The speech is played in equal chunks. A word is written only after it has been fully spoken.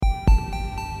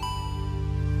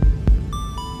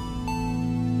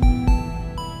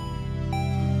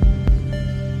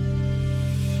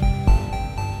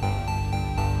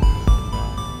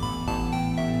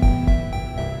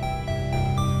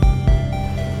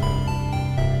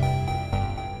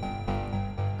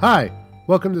Hi,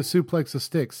 welcome to Suplex of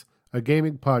Sticks, a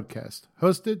gaming podcast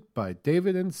hosted by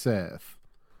David and Seth.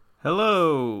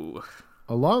 Hello.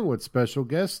 Along with special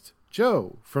guest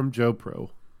Joe from Joe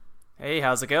Pro. Hey,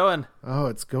 how's it going? Oh,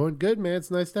 it's going good, man. It's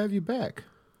nice to have you back.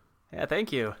 Yeah,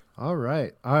 thank you. All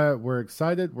right. We're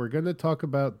excited. We're going to talk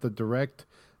about the Direct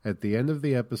at the end of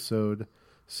the episode.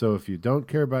 So if you don't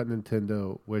care about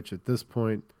Nintendo, which at this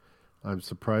point, I'm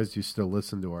surprised you still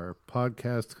listen to our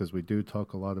podcast because we do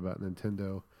talk a lot about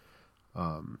Nintendo.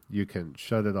 You can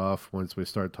shut it off once we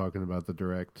start talking about the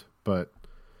Direct. But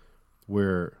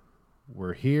we're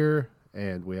here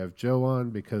and we have Joe on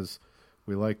because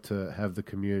we like to have the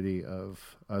community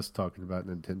of us talking about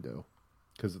Nintendo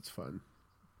because it's fun.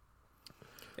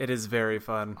 It is very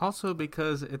fun. Also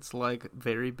because it's like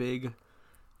very big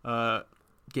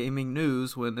gaming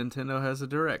news when Nintendo has a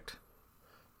Direct.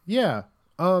 Yeah.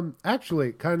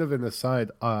 Actually, kind of an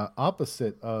aside,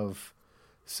 opposite of,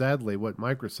 sadly, what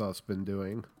Microsoft's been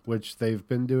doing, which they've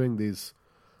been doing these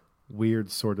weird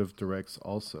sort of Directs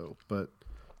also, but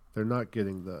they're not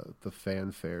getting the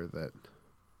fanfare that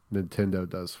Nintendo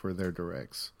does for their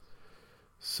Directs.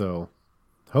 So,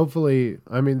 hopefully,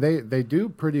 I mean, they do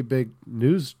pretty big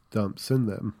news dumps in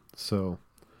them, so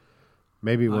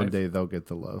maybe one day they'll get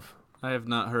the love. I have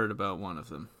not heard about one of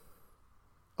them.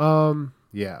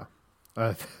 Yeah.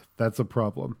 That's a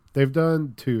problem. They've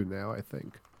done 2 now, I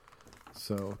think.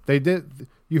 So they did.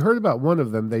 You heard about one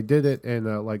of them. They did it in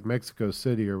like Mexico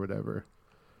City or whatever.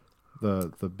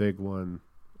 The big one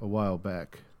a while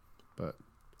back, but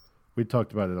we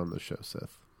talked about it on the show,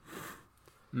 Seth.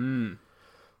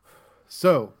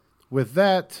 So with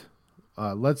that,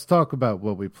 let's talk about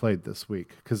what we played this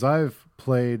week because I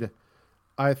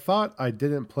thought I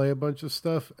didn't play a bunch of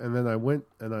stuff, and then I went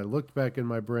and I looked back in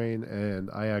my brain, and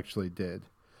I actually did.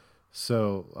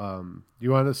 So,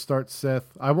 you want to start,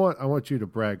 Seth? I want you to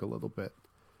brag a little bit.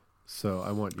 So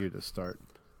I want you to start.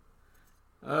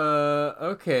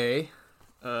 Okay.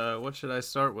 What should I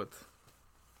start with?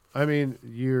 I mean,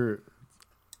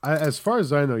 as far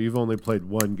as I know, you've only played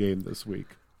one game this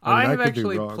week. I have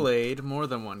actually played more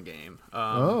than one game.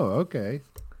 Okay.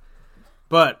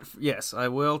 But, yes, I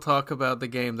will talk about the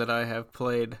game that I have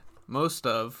played most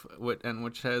of, and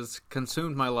which has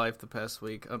consumed my life the past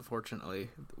week, unfortunately,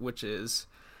 which is,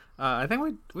 I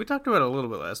think we talked about it a little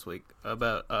bit last week,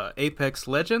 about Apex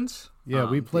Legends. Yeah,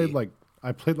 I played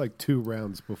like 2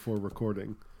 rounds before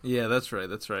recording. Yeah, that's right.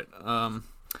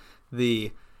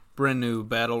 The brand new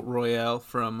Battle Royale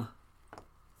from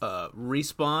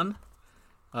Respawn,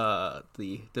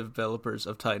 the developers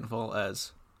of Titanfall,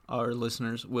 as our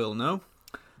listeners will know.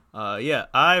 Yeah,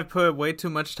 I've put way too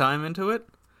much time into it.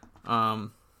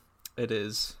 It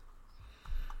is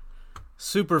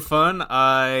super fun.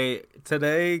 I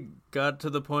today got to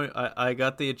the point I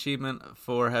got the achievement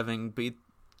for having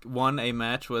won a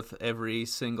match with every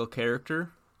single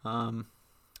character.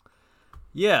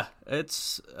 Yeah,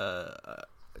 it's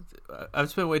I've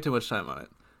spent way too much time on it.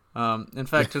 In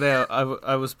fact, today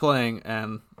I was playing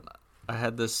and I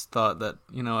had this thought that,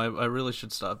 I really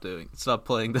should stop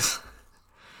playing this.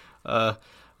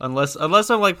 Unless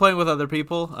I'm like playing with other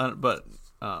people, but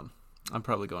I'm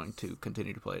probably going to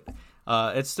continue to play it.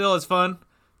 It's fun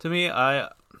to me. I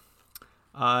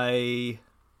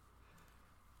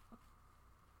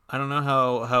don't know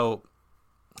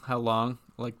how long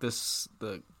like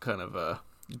the kind of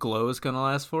glow is gonna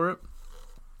last for it.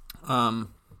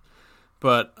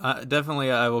 But definitely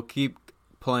I will keep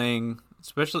playing,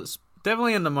 especially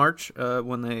definitely into March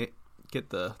when they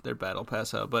get their battle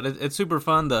pass out. But it's super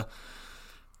fun.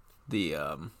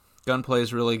 The gunplay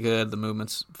is really good. The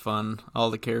movement's fun. All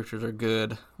the characters are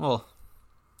good. Well,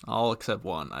 all except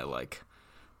one. I like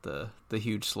the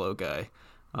huge slow guy.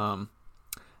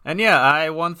 And yeah, I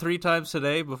won 3 times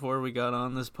today before we got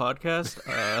on this podcast.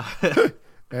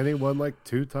 And he won like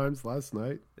 2 times last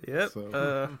night. Yep.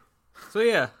 So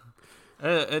yeah,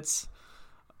 it's.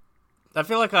 I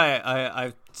feel like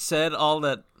I've said all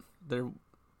that there.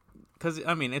 Because,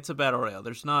 I mean, it's a battle royale.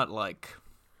 It's not like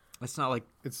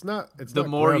the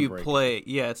more you play.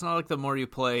 Yeah, it's not like the more you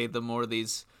play, the more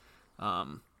these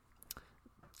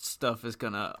stuff is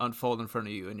gonna unfold in front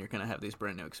of you, and you're gonna have these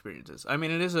brand new experiences. I mean,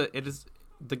 it is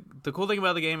the cool thing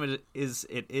about the game is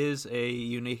it is a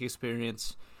unique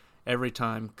experience every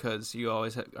time because you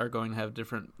always are going to have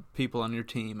different people on your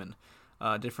team and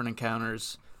different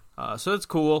encounters. So it's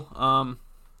cool.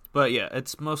 But yeah,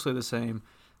 it's mostly the same.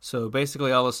 So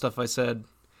basically all the stuff I said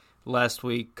last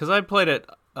week, because I'd played it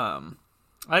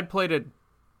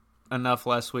enough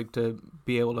last week to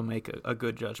be able to make a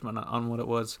good judgment on what it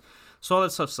was. So all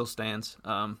that stuff still stands.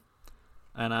 And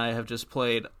I have just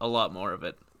played a lot more of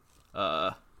it.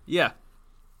 Yeah.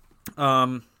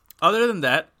 Other than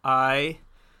that, I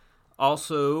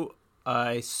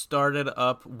started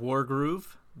up Wargroove,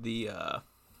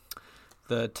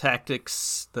 the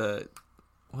tactics,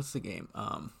 what's the game?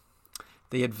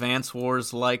 The Advance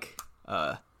Wars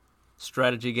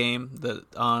strategy game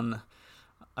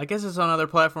I guess it's on other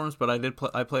platforms, but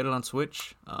I played it on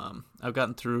Switch. I've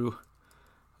gotten through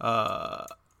I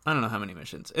don't know how many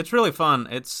missions. It's really fun.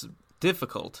 It's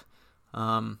difficult.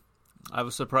 I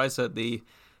was surprised at the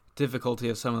difficulty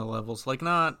of some of the levels. Like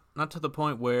not to the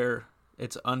point where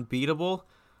it's unbeatable.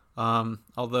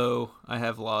 Although I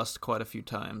have lost quite a few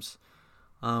times.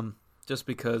 Just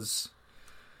because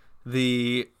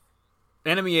the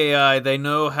enemy AI, they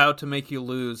know how to make you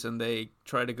lose, and they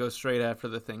try to go straight after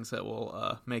the things that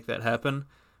will make that happen,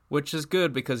 which is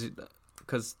good because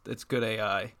it's good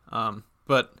AI.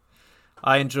 But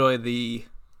I enjoy the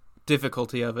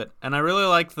difficulty of it, and I really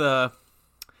like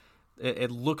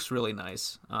it looks really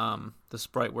nice. The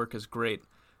sprite work is great.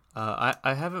 I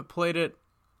haven't played it.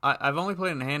 I've only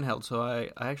played it in handheld, so I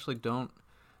actually don't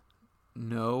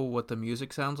know what the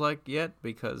music sounds like yet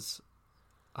because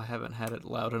I haven't had it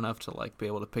loud enough to be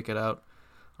able to pick it out.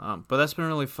 But that's been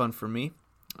really fun for me.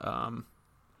 And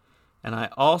I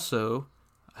also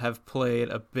have played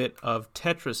a bit of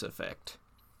Tetris Effect.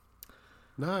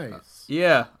 Nice.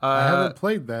 Yeah. I haven't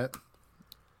played that.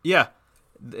 Yeah.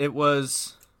 It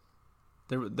was...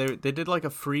 They did a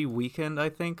free weekend, I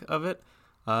think, of it.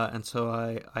 And so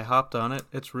I hopped on it.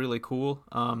 It's really cool.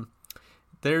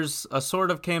 There's a sort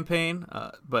of campaign,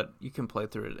 but you can play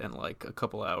through it in a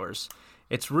couple hours.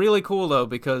 It's really cool though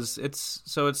because it's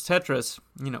Tetris.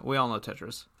 We all know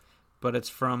Tetris, but it's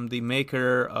from the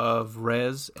maker of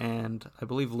Rez and I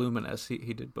believe Luminous.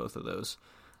 He did both of those,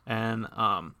 and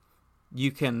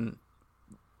you can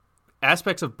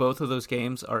aspects of both of those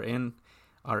games are in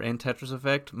Tetris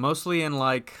Effect, mostly in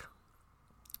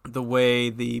the way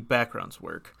the backgrounds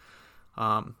work.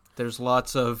 There's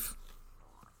lots of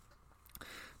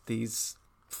these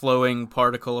flowing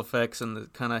particle effects and the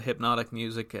kind of hypnotic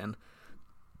music, and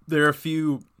there are a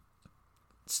few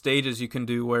stages you can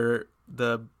do where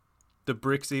the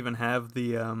bricks even have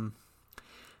the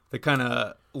kind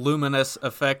of luminous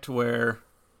effect where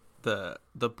the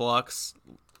blocks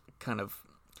kind of...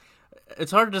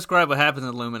 It's hard to describe what happens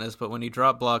in Luminous, but when you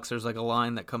drop blocks, there's a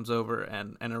line that comes over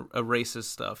and erases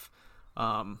stuff.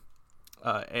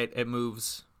 It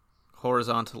moves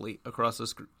horizontally across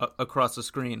the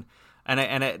screen,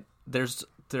 and there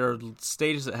are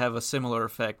stages that have a similar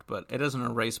effect, but it doesn't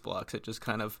erase blocks. It just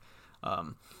kind of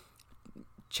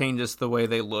changes the way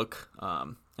they look,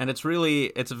 and it's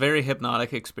a very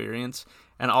hypnotic experience,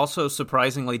 and also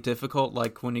surprisingly difficult.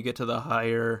 When you get to the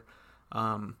higher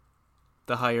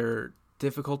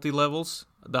difficulty levels,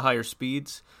 the higher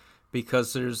speeds,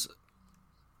 because there's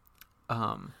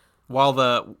while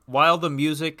the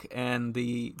music and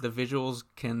the visuals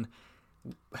can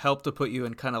help to put you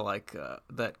in kind of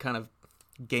that kind of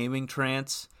gaming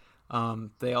trance,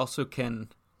 they also can,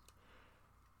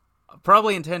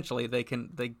 probably intentionally, they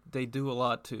do a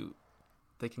lot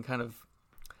they can kind of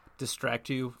distract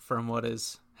you from what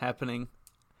is happening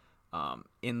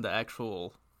in the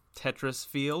actual Tetris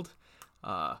field,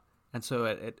 and so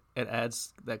it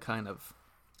adds that kind of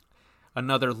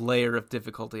another layer of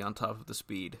difficulty on top of the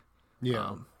speed.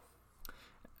 Yeah.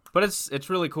 But it's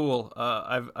really cool.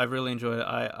 I've really enjoyed it.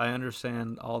 I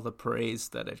understand all the praise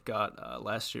that it got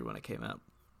last year when it came out.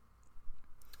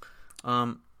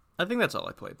 I think that's all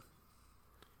I played.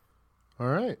 All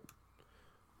right.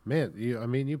 Man,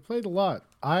 you played a lot.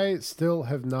 I still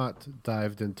have not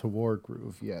dived into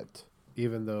Wargroove yet,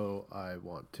 even though I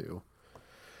want to.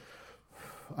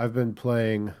 I've been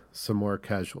playing some more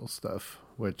casual stuff,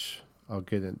 which I'll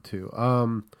get into.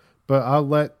 But I'll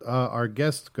let our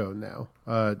guest go now.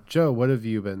 Joe, what have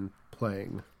you been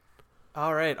playing?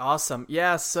 All right, awesome.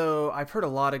 Yeah, so I've heard a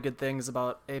lot of good things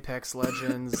about Apex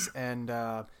Legends, and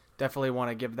definitely want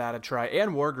to give that a try.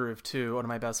 And Wargroove, too. One of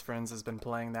my best friends has been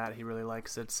playing that. He really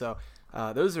likes it. So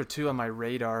those are two on my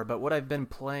radar. But what I've been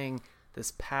playing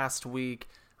this past week,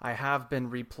 I have been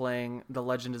replaying The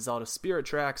Legend of Zelda Spirit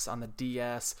Tracks on the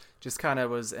DS. Just kind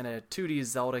of was in a 2D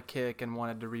Zelda kick and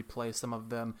wanted to replay some of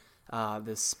them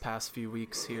this past few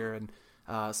weeks here. And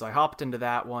so I hopped into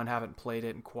that one. Haven't played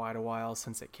it in quite a while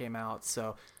since it came out.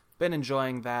 So been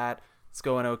enjoying that. It's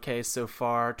going okay so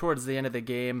far. Towards the end of the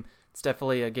game, it's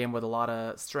definitely a game with a lot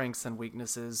of strengths and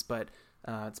weaknesses, but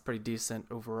it's pretty decent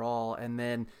overall. And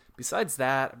then besides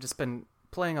that, I've just been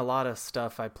playing a lot of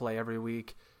stuff I play every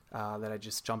week that I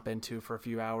just jump into for a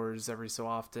few hours every so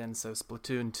often. So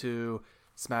Splatoon 2,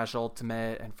 Smash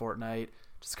Ultimate, and Fortnite.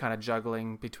 Just kind of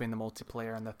juggling between the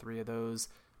multiplayer and the three of those.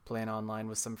 playing online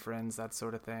with some friends, that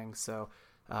sort of thing. So,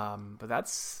 but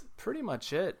that's pretty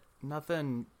much it.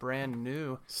 Nothing brand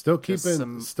new. Still keeping the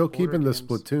games.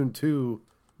 Splatoon 2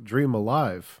 dream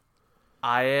alive.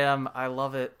 I am. I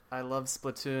love it. I love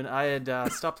Splatoon. I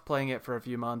had stopped playing it for a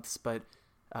few months, but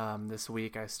this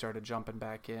week I started jumping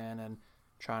back in and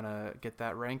trying to get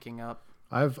that ranking up.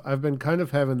 I've been kind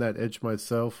of having that itch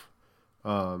myself.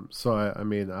 So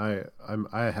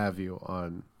I have you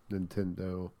on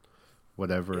Nintendo,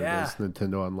 whatever it is,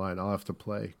 Nintendo Online. I'll have to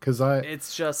play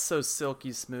it's just so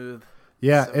silky smooth.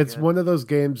 Yeah, so it's good. one of those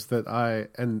games that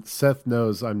and Seth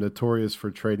knows I'm notorious for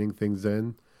trading things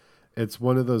in. It's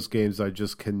one of those games I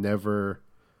just can never.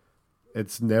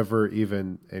 It's never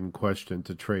even in question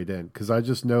to trade in because I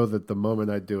just know that the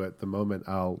moment I do it, the moment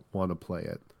I'll want to play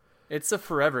it. It's a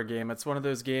forever game. It's one of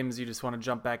those games you just want to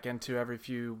jump back into every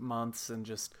few months and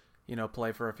just,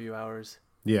 play for a few hours.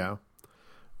 Yeah.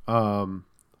 All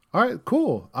right,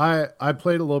 cool. I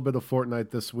played a little bit of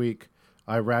Fortnite this week.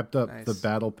 I wrapped up the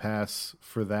battle pass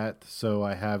for that, so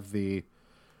I have the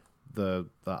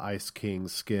Ice King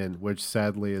skin, which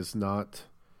sadly is not,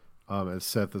 as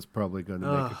Seth is probably going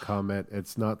to make a comment,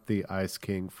 it's not the Ice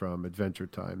King from Adventure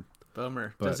Time.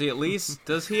 Bummer. Does he at least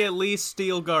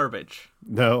steal garbage?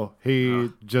 No, he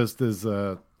just is.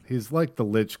 He's like the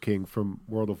Lich King from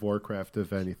World of Warcraft,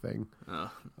 if anything.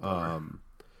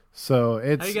 So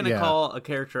it's. How are you gonna call a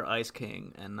character Ice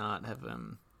King and not have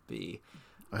him be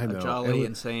a jolly,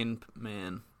 insane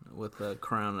man with a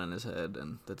crown on his head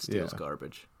and that steals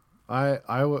garbage? I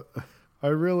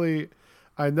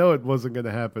know it wasn't going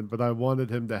to happen, but I wanted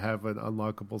him to have an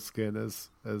unlockable skin as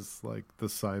like the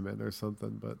Simon or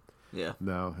something, but. Yeah.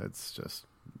 No, it's just,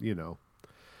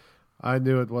 I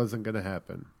knew it wasn't going to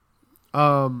happen.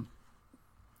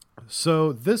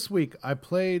 So this week I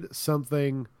played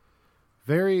something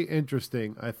very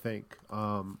interesting, I think.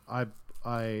 Joe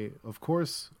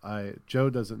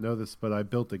doesn't know this, but I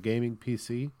built a gaming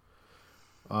PC.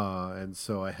 And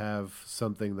so I have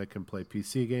something that can play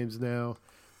PC games now.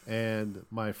 And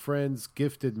my friends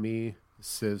gifted me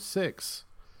Civ 6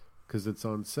 because it's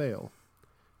on sale.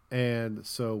 And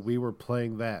so we were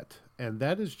playing that. And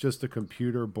that is just a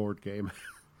computer board game.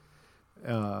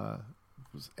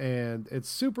 And it's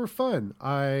super fun.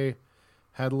 I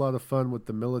had a lot of fun with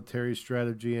the military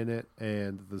strategy in it.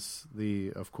 And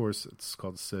of course, it's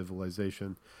called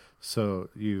Civilization. So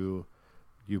you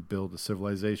build a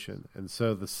civilization. And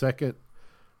so the second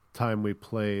time we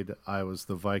played, I was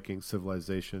the Viking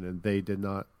civilization. And they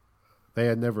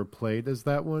had never played as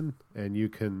that one. And you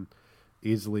can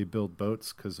easily build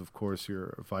boats because of course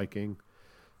you're a Viking,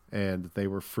 and they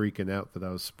were freaking out that I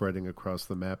was spreading across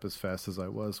the map as fast as I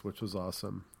was, which was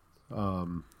awesome.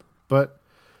 But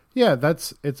yeah,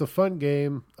 it's a fun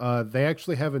game. They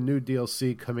actually have a new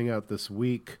DLC coming out this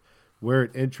week where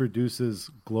it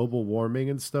introduces global warming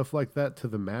and stuff like that to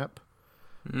the map.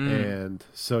 And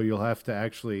so you'll have to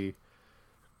actually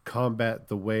combat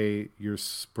the way you're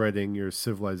spreading your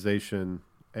civilization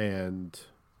and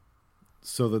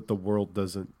so that the world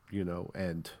doesn't,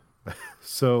 end.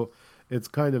 So it's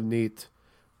kind of neat,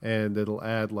 and it'll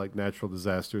add like natural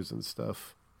disasters and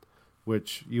stuff,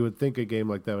 which you would think a game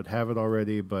like that would have it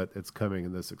already, but it's coming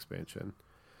in this expansion.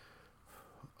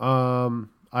 I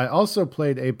also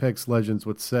played Apex Legends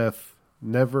with Seth.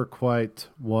 Never quite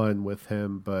won with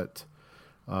him, but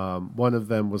one of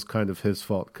them was kind of his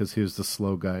fault because he was the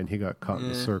slow guy and he got caught in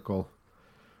the circle.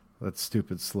 That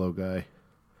stupid slow guy.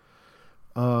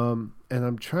 And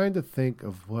I'm trying to think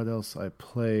of what else I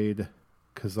played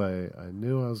because I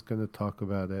knew I was going to talk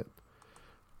about it.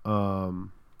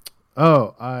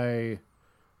 I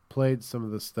played some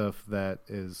of the stuff that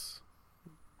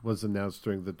was announced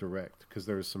during the Direct because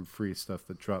there was some free stuff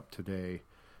that dropped today,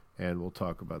 and we'll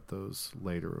talk about those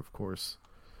later, of course.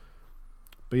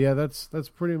 But yeah, that's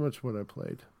pretty much what I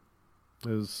played. It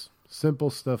was simple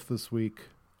stuff this week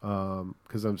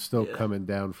because I'm still coming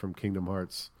down from Kingdom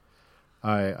Hearts.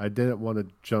 I didn't want to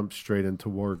jump straight into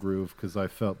Wargroove because I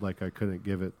felt like I couldn't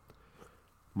give it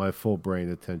my full brain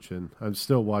attention. I'm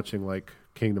still watching like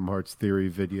Kingdom Hearts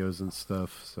theory videos and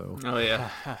stuff. So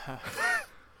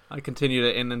I continue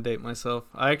to inundate myself.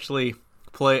 I actually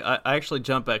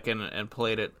jumped back in and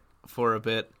played it for a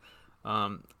bit.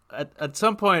 At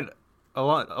some point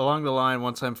along the line,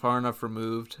 once I'm far enough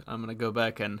removed, I'm gonna go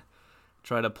back and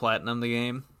try to platinum the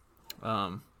game.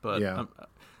 But yeah.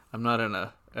 I'm not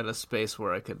at a space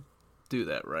where I could do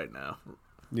that right now.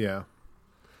 Yeah.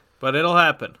 But it'll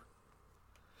happen.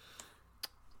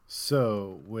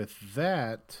 So with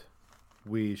that,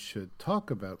 we should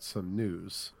talk about some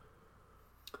news.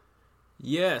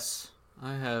 Yes.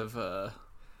 I have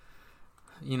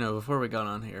before we got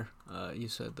on here, you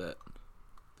said that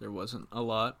there wasn't a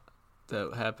lot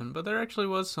that happened, but there actually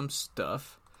was some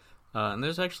stuff. And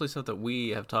there's actually stuff that we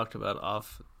have talked about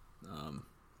off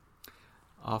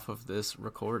of this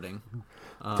recording.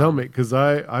 Tell me, because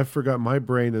I forgot. My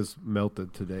brain is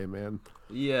melted today, man.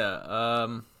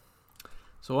 Yeah.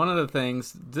 So one of the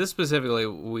things, this specifically,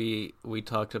 we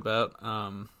talked about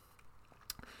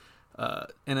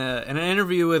in an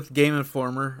interview with Game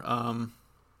Informer.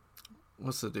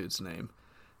 What's the dude's name?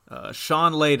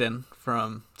 Sean Layden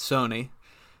from Sony.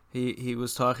 He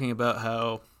was talking about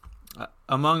how,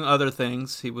 among other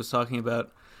things, he was talking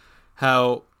about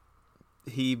how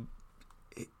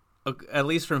at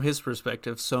least from his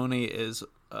perspective, Sony is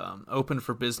open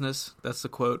for business. That's the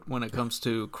quote when it comes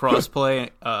to crossplay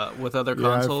with other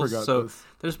consoles. So this.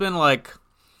 There's been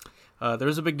there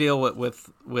was a big deal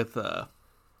with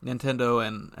Nintendo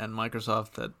and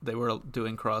Microsoft that they were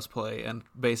doing crossplay and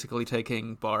basically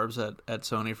taking barbs at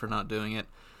Sony for not doing it.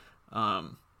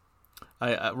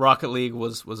 Rocket League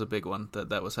was a big one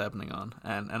that was happening on,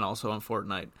 and also on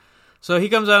Fortnite. So he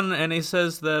comes out and he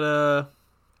says that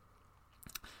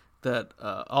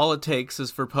all it takes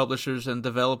is for publishers and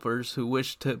developers who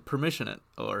wish to permission it,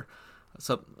 or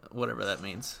whatever that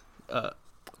means. Ask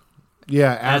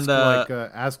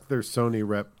their Sony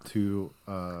rep to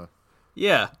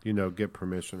get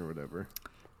permission or whatever.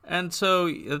 And so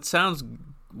it sounds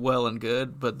well and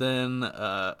good, but then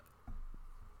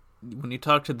when you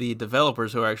talk to the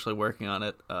developers who are actually working on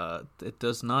it, it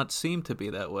does not seem to be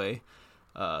that way.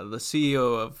 The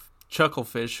CEO of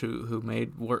Chucklefish, who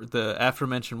made the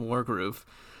aforementioned Wargroove,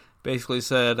 basically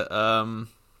said,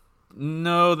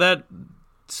 no, that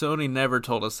Sony never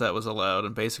told us that was allowed,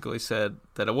 and basically said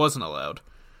that it wasn't allowed.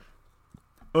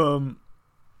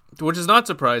 Which is not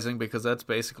surprising, because that's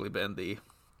basically been the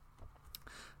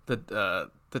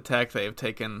tack they've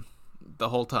taken the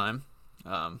whole time.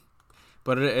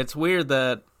 But it's weird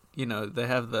that they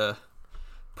have the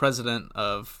president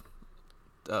of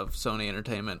Sony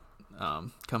Entertainment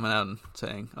coming out and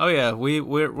saying, "Oh yeah,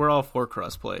 we're all for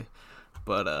crossplay,"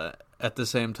 but at the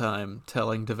same time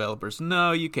telling developers,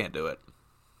 "No, you can't do it."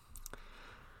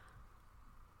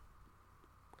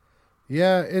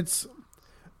 Yeah, it's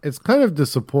kind of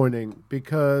disappointing,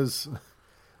 because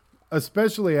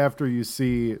especially after you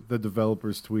see the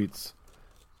developers' tweets,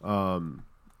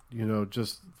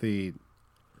 just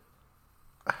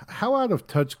how out of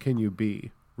touch can you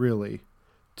be, really,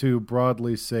 to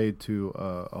broadly say to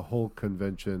a whole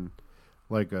convention,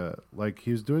 like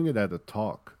he was doing it at a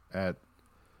talk at,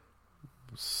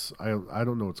 I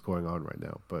don't know what's going on right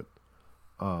now, but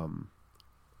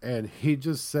and he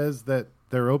just says that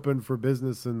they're open for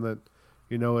business, and that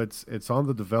it's on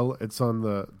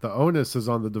the onus is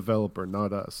on the developer,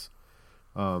 not us.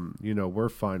 We're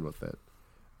fine with it,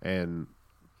 and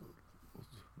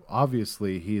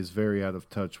obviously he is very out of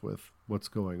touch with what's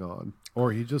going on,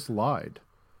 or he just lied.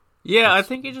 Yeah, I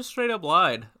think he just straight up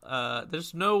lied.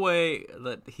 There's no way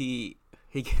that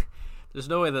there's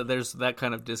no way that there's that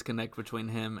kind of disconnect between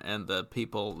him and the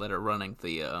people that are running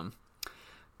the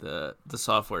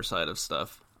software side of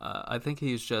stuff. I think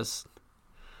he's just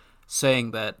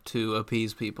saying that to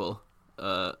appease people.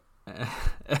 And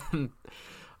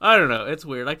I don't know. It's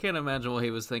weird. I can't imagine what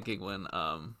he was thinking when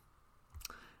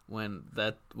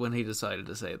he decided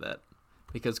to say that,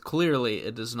 because clearly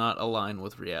it does not align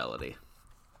with reality.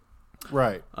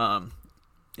 Right.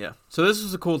 Yeah. So this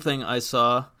was a cool thing I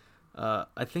saw.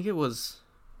 I think it was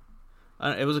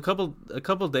a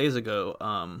couple days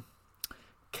ago.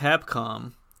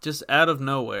 Capcom, just out of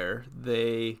nowhere,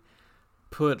 they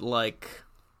put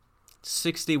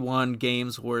 61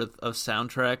 games worth of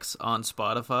soundtracks on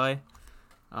Spotify.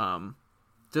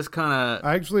 Just kind of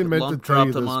I actually meant to tell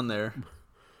you them this. on there.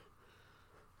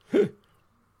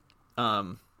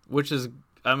 Which is,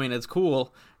 it's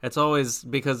cool. It's always,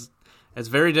 because it's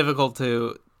very difficult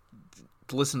to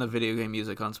listen to video game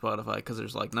music on Spotify because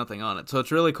there's nothing on it. So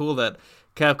it's really cool that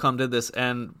Capcom did this,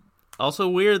 and also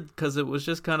weird because it was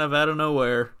just kind of out of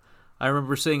nowhere. I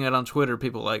remember seeing it on Twitter.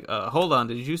 People hold on,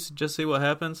 did you just see what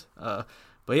happens? But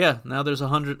yeah, now there's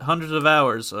hundreds of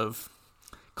hours of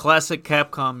classic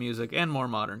Capcom music and more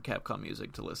modern Capcom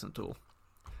music to listen to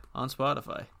on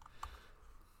Spotify.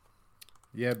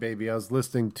 Yeah, baby. I was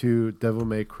listening to Devil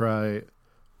May Cry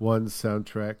 1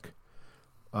 soundtrack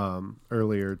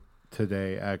earlier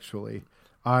today, actually.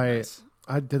 Nice.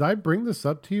 Did I bring this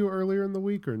up to you earlier in the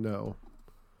week or no?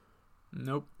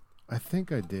 Nope. I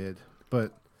think I did.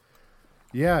 But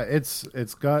yeah, it's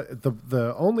got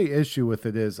the only issue with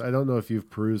it is, I don't know if you've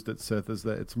perused it, Seth, is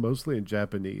that it's mostly in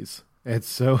Japanese. And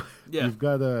so yeah. you've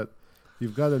got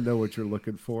to know what you're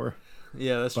looking for.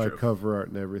 Yeah, that's by true. cover art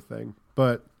and everything.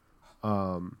 But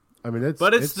I mean, it's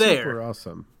there. super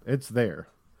awesome. It's there,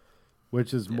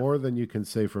 which is more than you can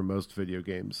say for most video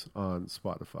games on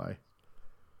Spotify.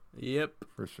 Yep,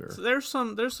 for sure. So there's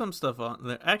some stuff on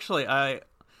there. Actually, that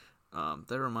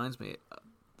reminds me.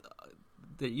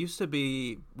 That used to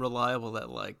be reliable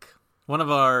that like one of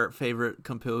our favorite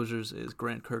composers is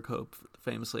Grant Kirkhope,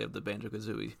 famously of the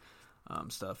Banjo-Kazooie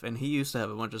stuff, and he used to have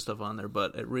a bunch of stuff on there,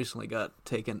 but it recently got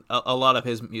taken. A lot of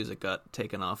his music got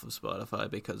taken off of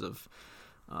Spotify because of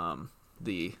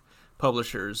the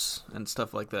publishers and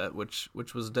stuff like that, which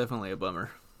was definitely a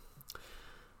bummer.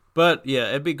 But yeah,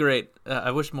 it'd be great. I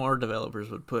wish more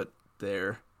developers would put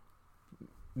their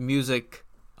music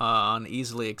on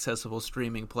easily accessible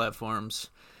streaming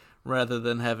platforms rather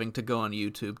than having to go on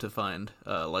YouTube to find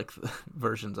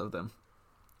versions of them.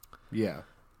 Yeah.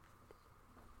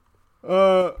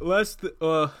 Second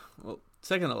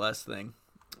to last thing.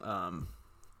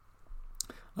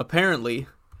 Apparently,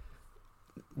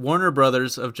 Warner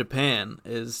Brothers of Japan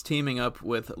is teaming up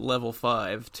with Level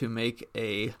 5 to make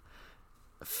a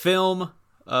film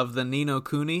of the Ni no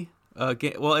Kuni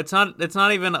well, it's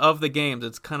not even of the games.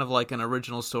 It's kind of like an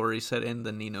original story set in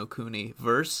the Ni no Kuni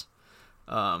verse.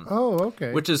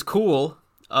 Okay. Which is cool.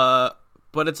 But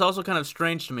it's also kind of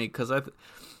strange to me because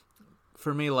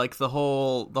for me, like the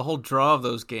whole draw of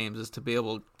those games is to be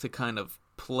able to kind of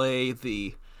play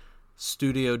the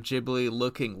Studio Ghibli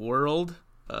looking world,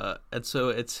 and so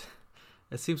it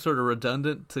seems sort of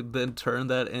redundant to then turn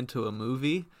that into a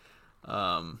movie.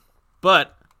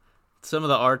 But some of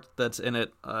the art that's in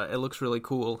it, it looks really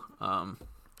cool. And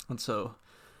so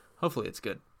hopefully it's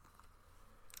good.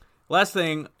 Last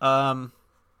thing,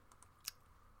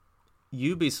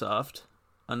 Ubisoft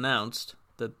announced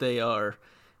that they are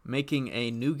making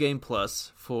a new game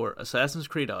plus for Assassin's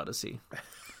Creed Odyssey.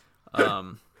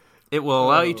 It will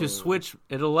allow you to switch.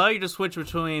 It'll allow you to switch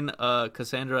between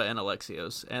Cassandra and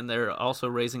Alexios, and they're also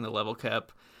raising the level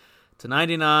cap to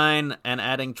 99 and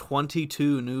adding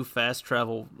 22 new fast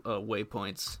travel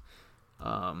waypoints,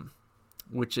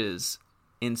 which is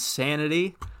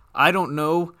insanity. I don't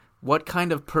know what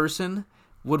kind of person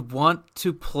would want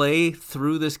to play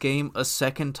through this game a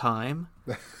second time.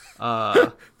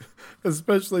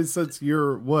 Especially since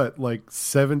you're, like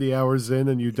 70 hours in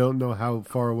and you don't know how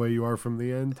far away you are from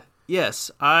the end? Yes,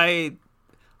 I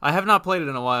have not played it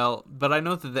in a while, but I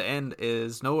know that the end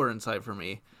is nowhere in sight for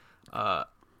me. I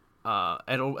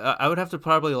would have to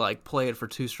probably play it for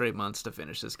 2 straight months to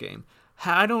finish this game.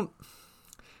 I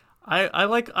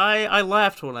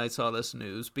laughed when I saw this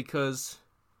news because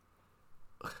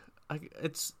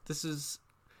this is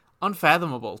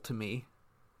unfathomable to me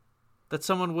that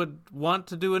someone would want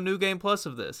to do a new game plus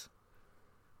of this.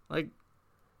 I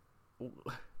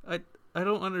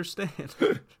don't understand.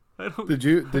 Did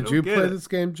you play this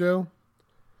game, Joe?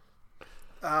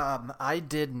 I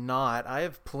did not. I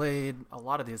have played a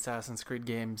lot of the Assassin's Creed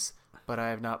games, but I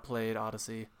have not played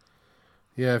Odyssey.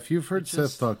 Yeah, if you've heard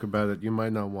Seth talk about it, you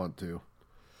might not want to.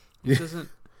 It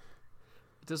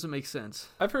doesn't make sense.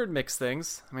 I've heard mixed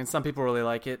things. I mean, some people really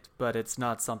like it, but it's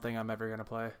not something I'm ever going to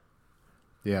play.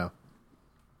 Yeah.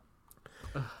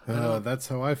 That's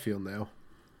how I feel now.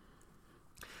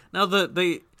 Now,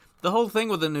 the whole thing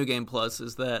with the New Game Plus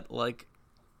is that,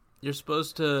 you're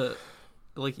supposed to...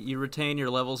 you retain your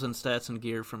levels and stats and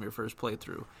gear from your first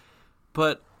playthrough.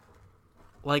 But,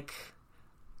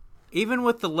 even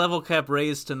with the level cap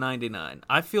raised to 99,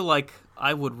 I feel like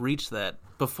I would reach that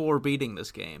before beating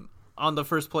this game on the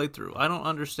first playthrough. I don't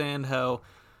understand how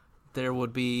there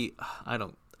would be... I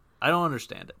don't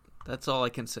understand it. That's all I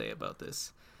can say about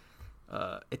this.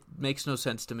 It makes no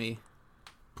sense to me.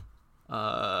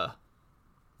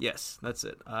 Yes, that's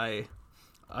it. I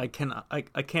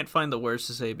can't find the words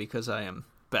to say because I am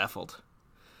baffled.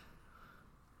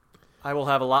 I will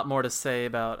have a lot more to say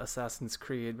about Assassin's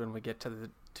Creed when we get to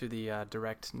the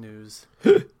direct news.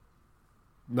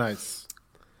 Nice.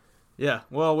 Yeah,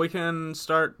 well, we can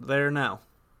start there now.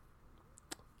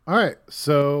 All right,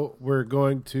 so we're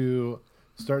going to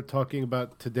start talking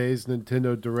about today's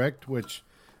Nintendo Direct, which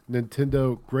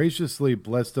Nintendo graciously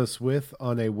blessed us with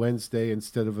on a Wednesday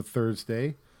instead of a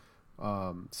Thursday.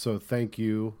 So thank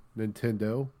you,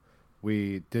 Nintendo.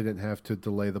 We didn't have to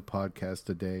delay the podcast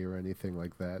a day or anything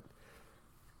like that.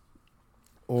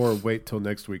 Or wait till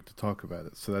next week to talk about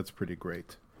it. So that's pretty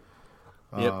great.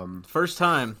 Yep. First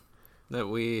time that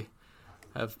we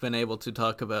have been able to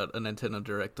talk about a Nintendo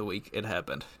Direct the week it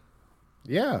happened.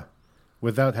 Yeah.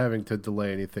 Without having to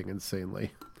delay anything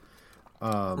insanely.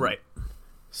 Right.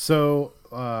 So,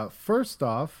 first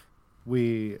off,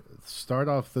 we start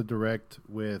off the Direct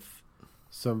with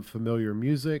some familiar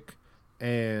music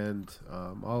and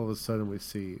all of a sudden we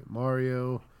see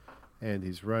Mario, and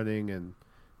he's running, and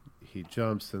he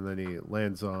jumps, and then he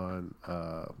lands on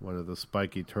one of the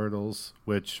spiky turtles,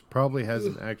 which probably has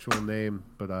an actual name,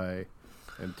 but I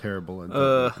am terrible in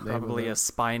probably a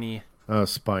spiny.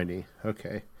 Spiny.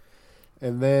 Okay.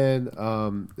 And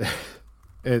then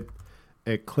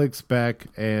it clicks back,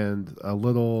 and a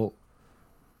little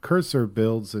cursor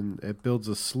builds, and it builds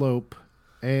a slope,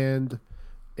 and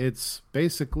it's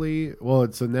basically, well,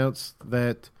 it's announced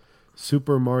that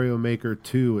Super Mario Maker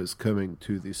 2 is coming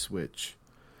to the Switch.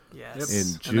 Yes.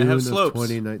 In June of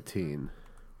 2019.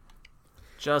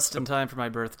 Just in time for my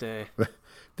birthday.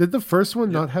 Did the first one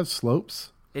not have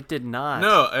slopes? It did not.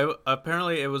 No,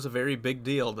 apparently it was a very big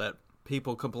deal that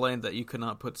people complained that you could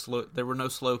not put there were no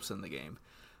slopes in the game.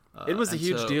 It was a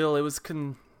huge deal. It was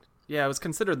it was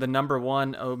considered the number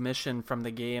one omission from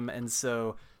the game, and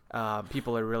so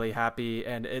people are really happy.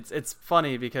 And it's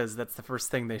funny because that's the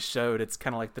first thing they showed. It's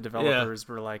kind of like the developers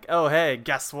were like, "Oh, hey,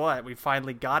 guess what? We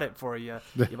finally got it for you,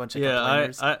 you bunch of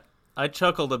complainers." I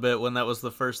chuckled a bit when that was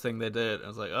the first thing they did. I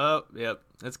was like, "Oh, yep,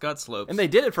 it's got slopes." And they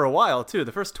did it for a while too.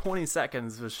 The first 20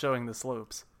 seconds was showing the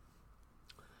slopes.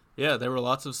 Yeah, there were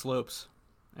lots of slopes.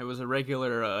 It was a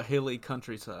regular hilly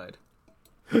countryside.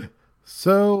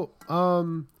 So,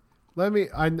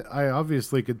 I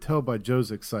obviously could tell by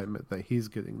Joe's excitement that he's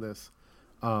getting this.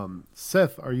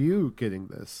 Seth, are you getting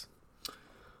this?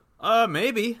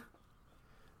 Maybe.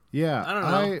 Yeah. I don't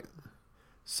know.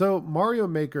 So Mario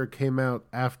Maker came out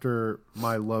after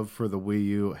my love for the Wii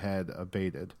U had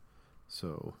abated.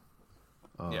 So,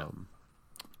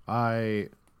 I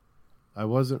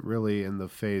wasn't really in the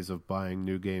phase of buying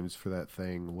new games for that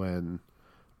thing when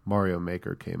Mario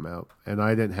Maker came out, and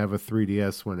I didn't have a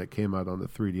 3DS when it came out on the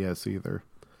 3DS either.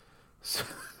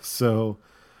 So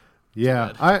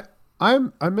yeah,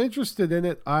 I'm interested in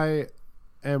it. I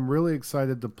am really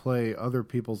excited to play other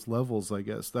people's levels. I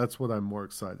guess that's what I'm more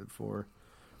excited for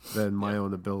than my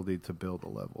own ability to build a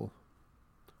level.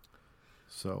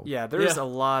 So yeah, there's a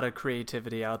lot of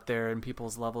creativity out there in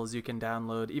people's levels you can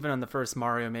download. Even on the first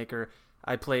Mario Maker,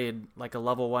 I played like a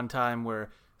level one time where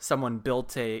someone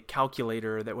built a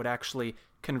calculator that would actually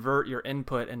convert your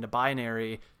input into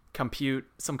binary, compute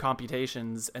some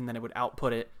computations, and then it would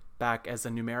output it back as a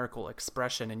numerical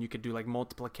expression. And you could do like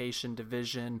multiplication,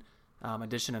 division,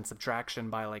 addition, and subtraction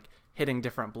by like hitting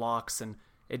different blocks. And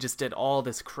it just did all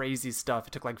this crazy stuff.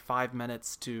 It took like 5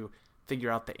 minutes to figure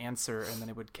out the answer, and then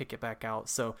it would kick it back out.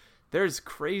 So there's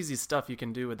crazy stuff you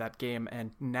can do with that game.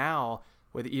 And now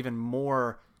with even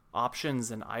more options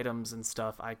and items and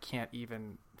stuff, I can't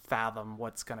even fathom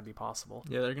what's going to be possible.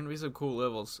 Yeah, there are going to be some cool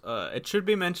levels. It should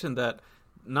be mentioned that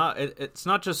it's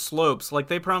not just slopes. Like,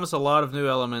 they promise a lot of new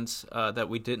elements that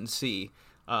we didn't see,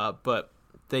 but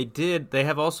they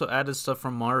have also added stuff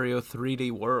from Mario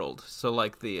 3D World. So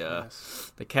like the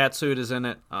cat suit is in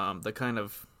it. The kind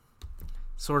of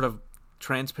sort of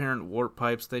transparent warp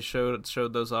pipes they showed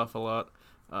those off a lot.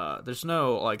 There's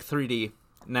no like 3D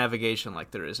navigation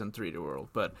like there is in 3D World,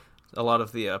 but a lot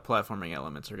of the platforming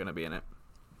elements are going to be in it.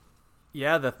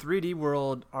 Yeah, the 3D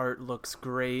World art looks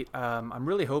great. I'm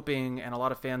really hoping, and a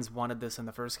lot of fans wanted this in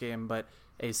the first game, but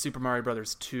a Super Mario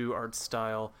Bros. 2 art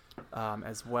style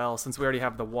as well, since we already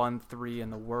have the 1, 3,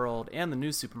 and the World, and the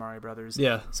new Super Mario Bros.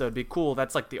 Yeah. So it'd be cool.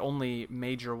 That's like the only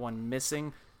major one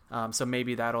missing, so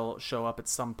maybe that'll show up at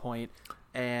some point.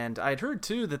 And I'd heard,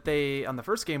 too, that they, on the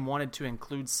first game, wanted to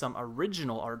include some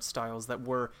original art styles that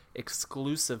were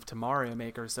exclusive to Mario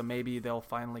Maker, so maybe they'll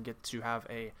finally get to have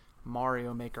a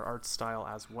Mario Maker art style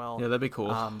as well. Yeah, that'd be cool.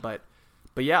 But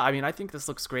yeah, I mean, I think this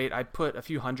looks great. I put a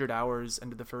few hundred hours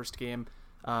into the first game.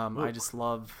 I just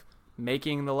love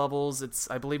making the levels. It's,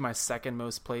 I believe, my second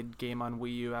most played game on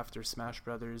Wii U after Smash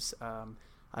Brothers.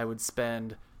 I would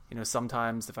spend,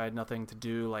 sometimes if I had nothing to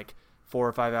do, like 4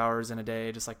 or 5 hours in a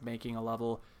day, just like making a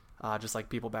level, just like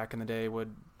people back in the day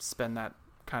would spend that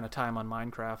kind of time on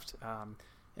Minecraft.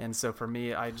 And so for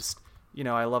me, I just,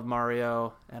 I love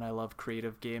Mario, and I love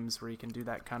creative games where you can do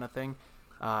that kind of thing.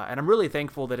 And I'm really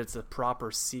thankful that it's a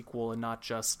proper sequel and not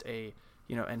just a,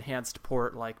 enhanced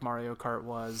port like Mario Kart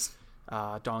was,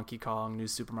 Donkey Kong, New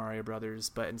Super Mario Brothers,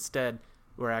 but instead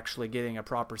we're actually getting a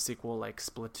proper sequel like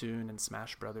Splatoon and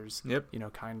Smash Brothers. Yep.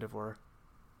 Kind of were.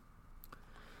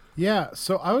 Yeah,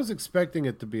 so I was expecting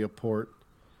it to be a port,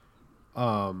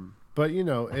 but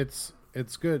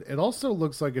it's good. It also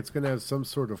looks like it's going to have some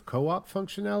sort of co-op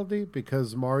functionality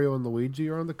because Mario and Luigi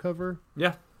are on the cover.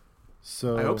 Yeah.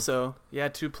 So I hope so. Yeah,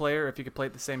 2-player. If you could play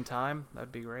at the same time,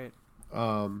 that'd be great.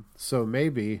 So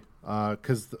maybe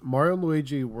because Mario and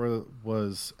Luigi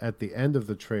was at the end of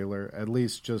the trailer, at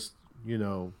least just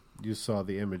you saw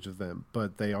the image of them,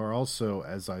 but they are also,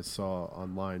 as I saw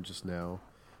online just now,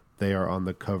 they are on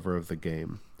the cover of the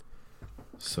game.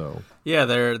 So yeah,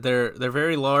 they're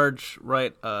very large,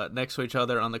 right next to each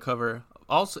other on the cover.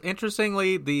 Also,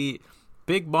 interestingly, the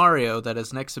Big Mario that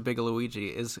is next to Big Luigi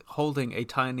is holding a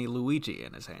tiny Luigi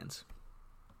in his hands.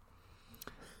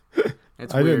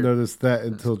 It's I weird. didn't notice that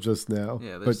until just now.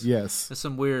 Yeah, but yes, there's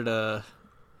some weird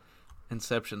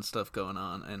Inception stuff going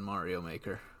on in Mario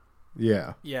Maker.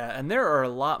 yeah, Yeah, and there are a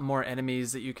lot more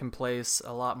enemies that you can place,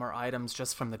 a lot more items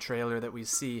just from the trailer that we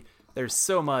see. There's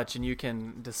so much, and you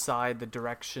can decide the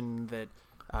direction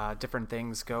that different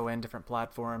things go in, different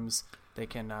platforms. They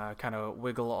can kind of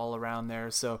wiggle all around there.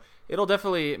 So it'll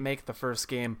definitely make the first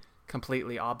game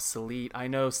completely obsolete. I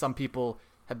know some people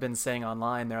have been saying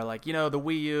online, they're like, the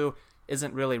Wii U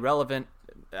isn't really relevant.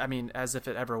 I mean, as if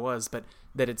it ever was, but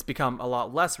that it's become a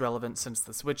lot less relevant since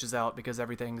the Switch is out because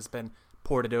everything's been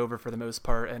ported over for the most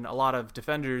part. And a lot of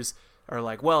defenders are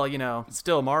like, well,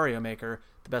 still Mario Maker,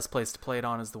 the best place to play it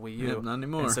on is the Wii U. Yeah, not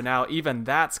anymore. And so now even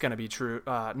that's going to be true,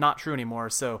 not true anymore.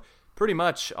 So pretty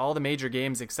much all the major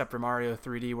games except for Mario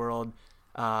 3D World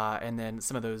and then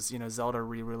some of those, Zelda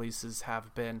re-releases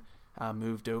have been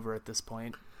moved over at this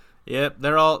point. Yep,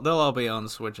 they'll all be on the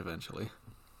Switch eventually.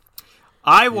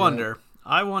 I wonder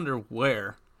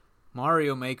where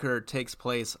Mario Maker takes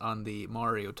place on the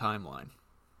Mario timeline.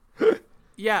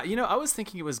 Yeah, I was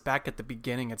thinking it was back at the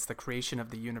beginning. It's the creation of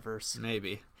the universe.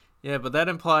 Maybe. Yeah, but that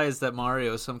implies that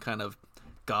Mario is some kind of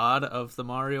god of the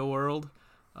Mario world,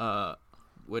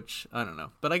 which, I don't know.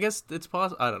 But I guess it's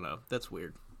possible. I don't know. That's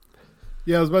weird.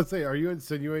 yeah. I was about to say, are you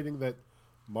insinuating that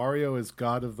Mario is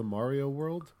god of the Mario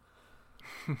world?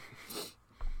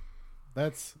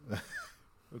 That's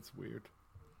weird.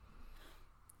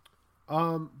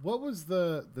 What was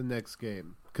the next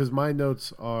game? Because my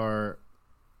notes are,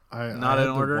 I Not had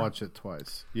in to order? watch it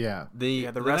twice. Yeah,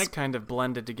 The rest kind of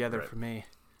blended together Right. for me.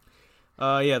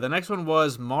 The next one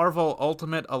was Marvel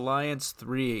Ultimate Alliance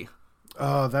 3.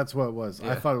 oh, that's what it was. I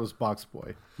Yeah. thought it was Box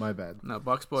Boy. My bad. No,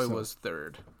 Box Boy So- was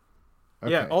third.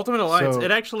 Okay. Yeah, Ultimate Alliance. So-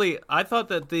 It actually, I thought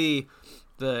that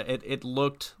it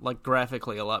looked like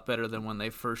graphically a lot better than when they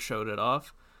first showed it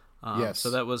off. Yes. So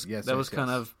that was Yes, kind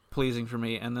yes. of pleasing for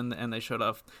me. And then they showed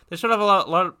off a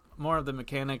lot more of the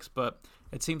mechanics, but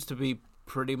it seems to be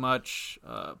pretty much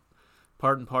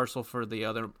part and parcel for the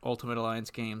other Ultimate Alliance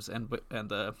games and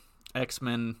the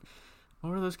X-Men. What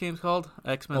were those games called?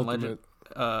 X-Men Legend.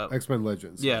 X-Men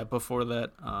Legends. Yeah, before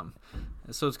that.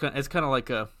 So it's kind of like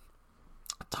a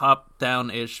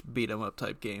top-down-ish beat-em-up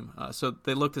type game. So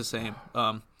they look the same.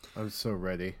 I'm so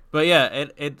ready. But yeah,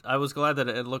 I was glad that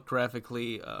it looked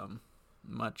graphically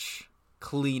much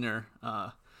cleaner.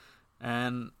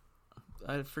 And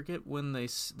I forget when they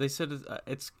said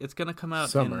it's going to come out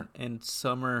Summer. in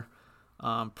summer.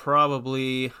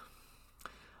 Probably,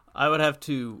 I would have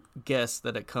to guess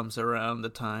that it comes around the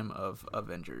time of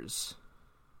Avengers.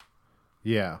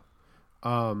 Yeah.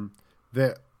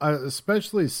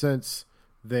 Especially since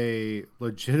they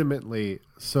legitimately,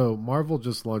 so Marvel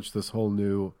just launched this whole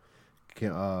new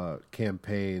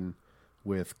campaign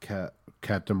with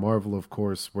Captain Marvel, of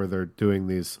course, where they're doing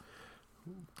these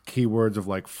keywords of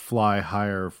like fly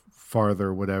higher,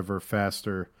 farther, whatever,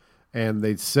 faster. And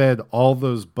they said all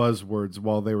those buzzwords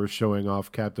while they were showing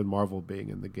off Captain Marvel being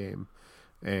in the game.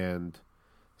 And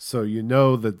so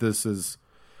that this is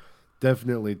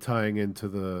definitely tying into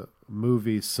the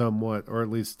movie somewhat, or at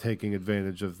least taking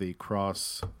advantage of the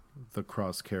cross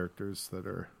characters that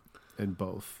are in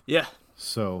both. Yeah.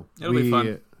 So It'll be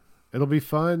fun. It'll be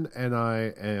fun, and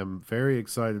I am very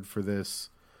excited for this.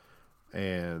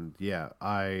 And yeah,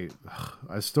 I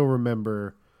still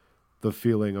remember the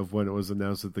feeling of when it was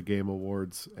announced at the Game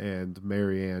Awards and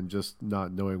Marianne just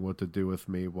not knowing what to do with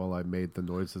me while I made the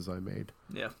noises I made.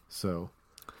 Yeah. So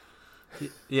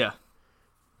Yeah.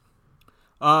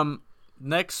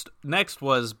 Next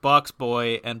was Box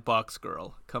Boy and Box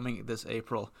Girl coming this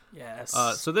April. Yes.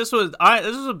 So this was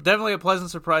definitely a pleasant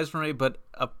surprise for me, but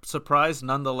a surprise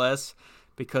nonetheless,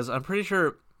 because I'm pretty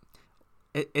sure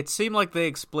it seemed like they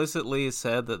explicitly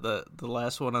said that the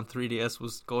last one on 3DS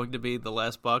was going to be the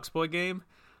last Box Boy game.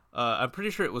 I'm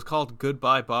pretty sure it was called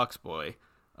Goodbye Box Boy.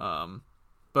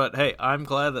 But hey, I'm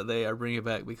glad that they are bringing it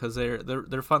back because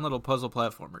they're fun little puzzle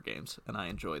platformer games, and I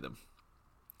enjoy them.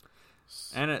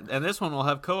 And this one will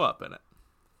have co-op in it.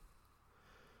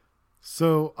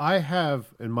 So I have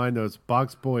in my notes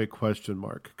Box Boy ?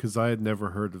 Because I had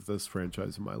never heard of this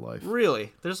franchise in my life.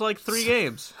 Really? There's like 3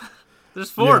 games. There's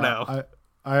 4 now.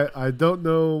 I don't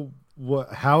know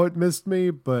how it missed me,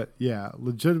 but yeah,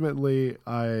 legitimately,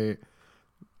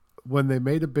 when they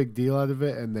made a big deal out of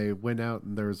it and they went out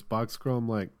and there was Box Girl, I'm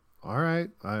like, all right,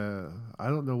 I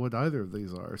don't know what either of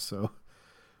these are. So,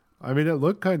 I mean, it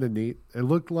looked kind of neat. It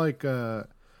looked like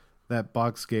that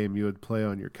box game you would play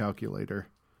on your calculator,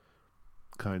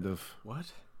 kind of.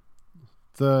 What?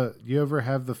 You ever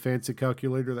have the fancy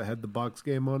calculator that had the box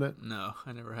game on it? No,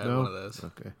 I never had one of those.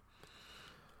 Okay.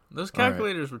 Those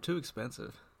calculators were too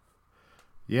expensive.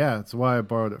 Yeah, that's why I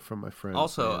borrowed it from my friend.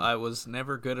 Also, I was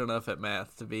never good enough at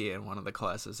math to be in one of the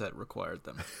classes that required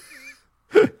them.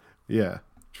 Yeah,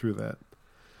 true that.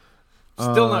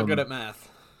 Still not good at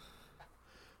math.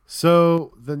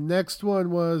 So the next one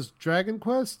was Dragon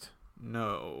Quest?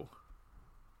 No.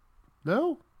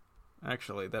 No?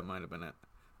 Actually, that might have been it.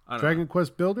 Dragon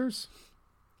Quest Builders?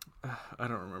 I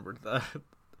don't remember that.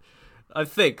 I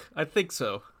think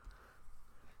so.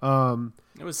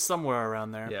 It was somewhere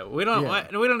around there. Yeah, we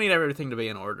don't need everything to be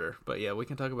in order, but yeah, we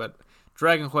can talk about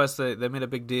Dragon Quest. They made a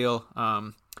big deal.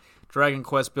 Dragon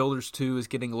Quest Builders 2 is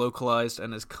getting localized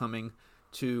and is coming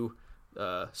to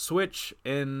Switch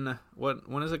in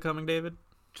when is it coming, David?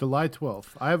 July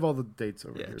 12th. I have all the dates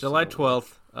over here. July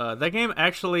 12th. That game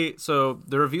actually, so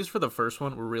the reviews for the first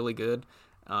one were really good.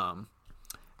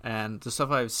 And the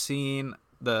stuff I've seen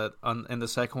in the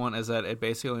second one is that it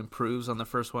basically improves on the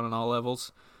first one on all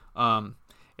levels.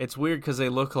 It's weird because they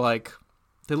look like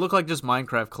just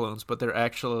Minecraft clones, but they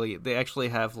actually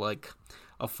have like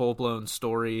a full blown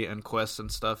story and quests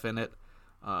and stuff in it.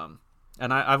 And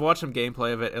I've watched some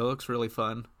gameplay of it. It looks really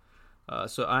fun.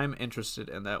 So I'm interested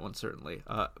in that one certainly.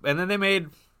 And then they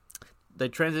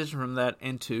transitioned from that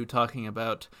into talking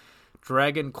about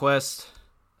Dragon Quest.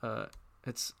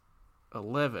 It's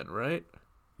 11, right?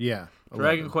 Yeah. 11.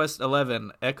 Dragon Quest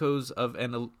 11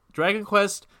 Dragon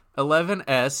Quest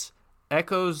 11S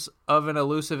Echoes of an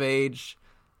Elusive Age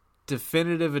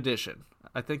Definitive Edition.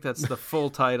 I think that's the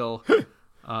full title.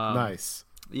 Nice.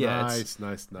 Yeah,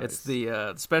 nice. It's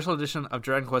the special edition of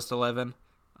Dragon Quest 11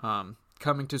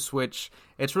 coming to Switch.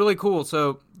 It's really cool.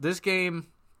 So this game,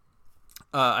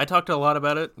 I talked a lot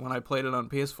about it when I played it on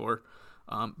PS4.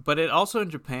 But it also in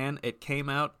Japan, it came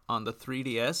out on the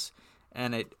 3DS,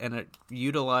 and it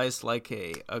utilized like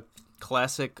a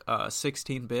classic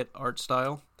 16-bit art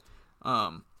style.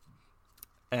 And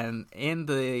in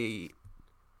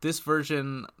this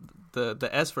version, the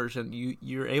S version,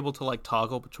 you're able to like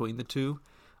toggle between the two,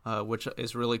 which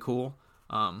is really cool.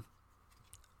 And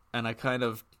I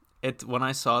when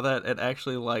I saw that, it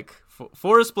actually like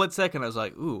for a split second, I was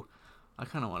like, ooh, I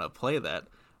kind of want to play that.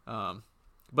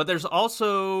 But there's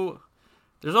also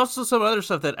some other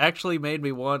stuff that actually made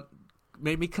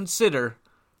me consider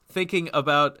thinking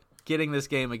about getting this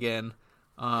game again.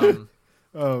 Oh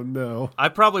no. I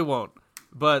probably won't.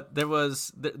 But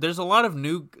there's a lot of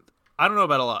new, I don't know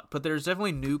about a lot, but there's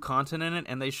definitely new content in it,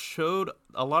 and they showed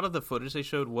a lot of the footage they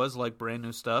showed was like brand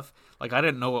new stuff. Like I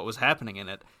didn't know what was happening in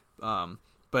it.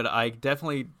 But I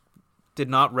definitely did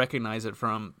not recognize it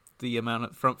from the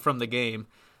amount from the game.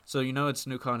 So it's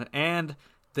new content. And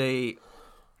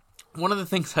one of the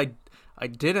things I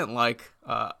didn't like,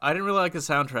 I didn't really like the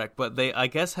soundtrack, but they I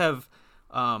guess have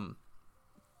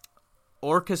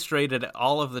orchestrated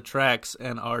all of the tracks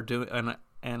and are doing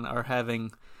and are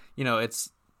having,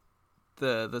 it's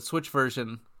the Switch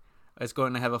version is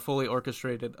going to have a fully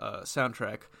orchestrated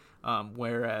soundtrack,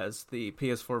 whereas the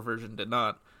PS4 version did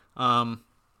not.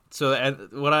 So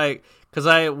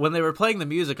when they were playing the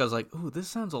music, I was like, "Ooh, this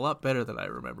sounds a lot better than I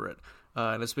remember it,"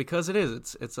 and it's because it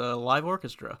is. It's a live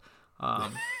orchestra.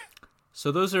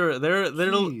 So those are they're.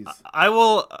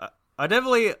 I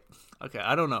definitely. Okay,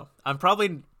 I don't know. I'm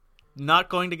probably not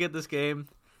going to get this game,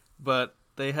 but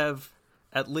they've done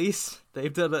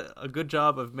a good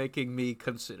job of making me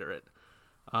consider it.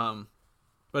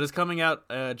 But it's coming out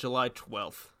July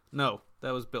 12th. No,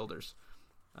 that was Builders.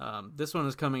 This one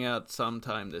is coming out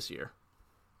sometime this year.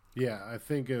 Yeah, I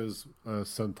think it was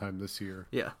sometime this year.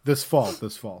 Yeah. This fall,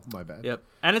 my bad. Yep.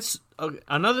 And it's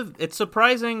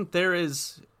surprising there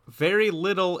is very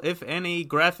little, if any,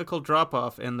 graphical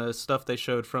drop-off in the stuff they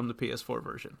showed from the PS4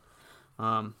 version.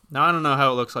 Now, I don't know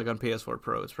how it looks like on PS4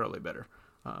 Pro. It's probably better.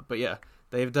 But yeah,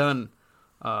 they've done...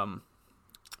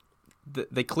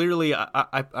 they clearly...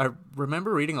 I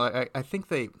remember reading, I think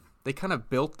they kind of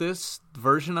built this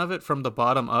version of it from the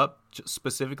bottom up,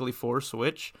 specifically for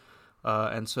Switch.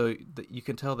 And so you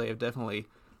can tell they have definitely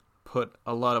put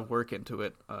a lot of work into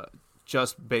it,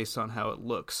 just based on how it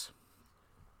looks.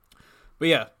 But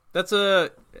yeah,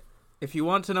 if you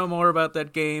want to know more about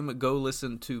that game, go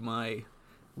listen to my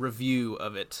review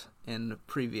of it in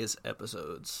previous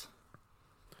episodes.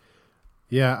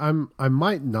 Yeah, I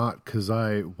might not, because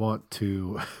I want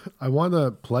to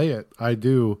play it. I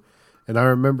do. And I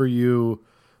remember you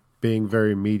being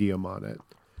very medium on it.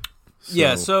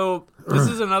 Yeah, so this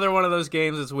is another one of those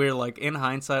games that's weird. Like, in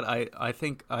hindsight, I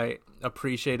think I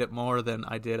appreciate it more than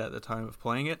I did at the time of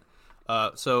playing it.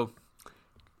 So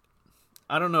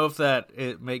I don't know if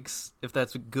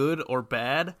that's good or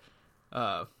bad,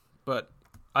 but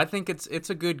I think it's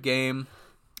a good game.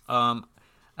 And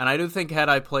I do think had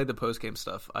I played the post game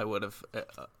stuff, I would have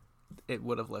it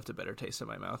would have left a better taste in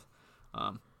my mouth.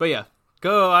 But yeah,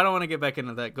 go. I don't want to get back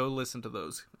into that. Go listen to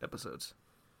those episodes.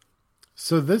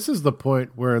 So this is the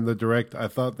point where in the Direct, I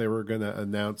thought they were going to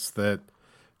announce that,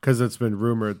 because it's been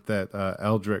rumored that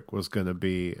Eldrick was going to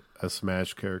be a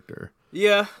Smash character.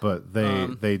 Yeah. But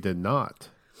they did not.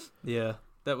 Yeah,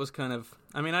 that was kind of...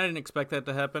 I mean, I didn't expect that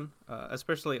to happen,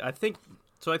 especially, I think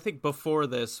before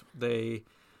this, they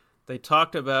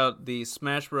talked about the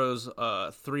Smash Bros.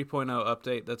 3.0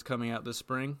 update that's coming out this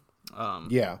spring.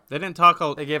 Yeah. They didn't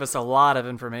talk... They gave us a lot of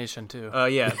information, too.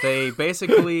 Yeah, they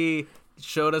basically...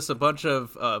 showed us a bunch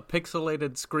of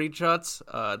pixelated screenshots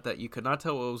that you could not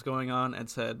tell what was going on, and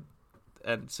said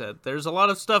there's a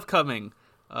lot of stuff coming,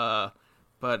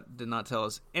 but did not tell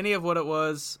us any of what it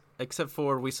was, except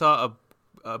for we saw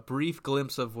a brief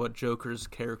glimpse of what Joker's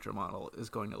character model is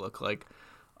going to look like.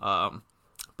 But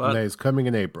and it's coming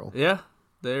in April. Yeah,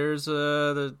 there's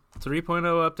the 3.0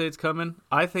 updates coming.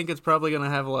 I think it's probably going to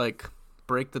have like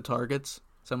break the targets,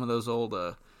 some of those old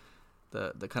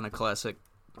the kind of classic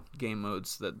game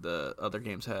modes that the other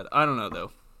games had. I don't know,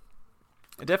 though.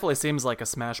 It definitely seems like a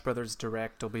Smash Brothers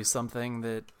Direct will be something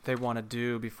that they want to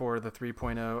do before the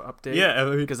 3.0 update. Yeah,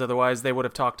 because otherwise they would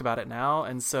have talked about it now,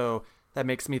 and so that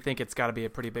makes me think it's got to be a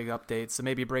pretty big update. So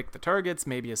maybe break the targets,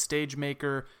 maybe a stage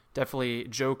maker, definitely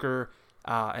Joker,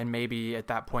 and maybe at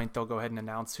that point they'll go ahead and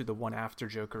announce who the one after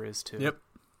Joker is too. Yep.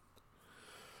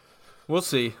 We'll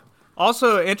see.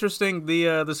 Also interesting,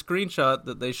 the screenshot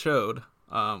that they showed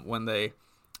when they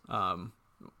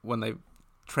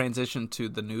transitioned to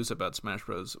the news about Smash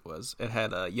Bros. Was it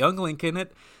had a young Link in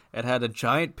it, it had a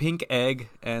giant pink egg,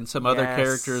 and some other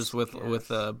characters with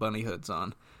bunny hoods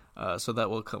on. So that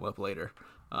will come up later.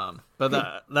 But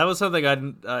that was something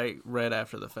I read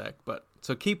after the fact. But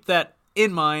so keep that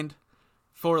in mind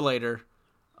for later.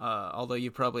 Although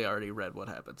you probably already read what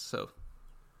happens. So,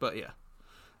 but yeah,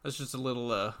 that's just a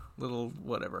little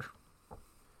whatever.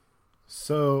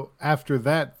 So after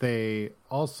that, they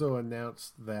also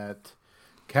announced that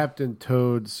Captain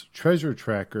Toad's Treasure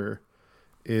Tracker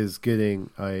is getting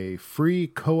a free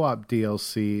co-op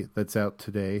DLC that's out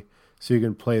today, so you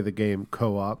can play the game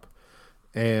co-op,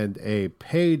 and a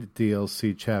paid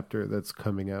DLC chapter that's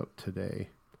coming out today.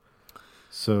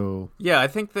 So yeah, I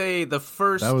think the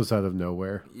first that was out of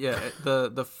nowhere. Yeah,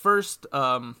 the first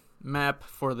map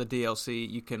for the DLC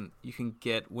you can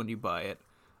get when you buy it.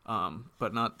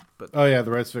 But oh yeah,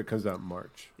 the rest of it comes out in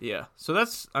March. Yeah, so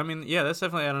that's definitely,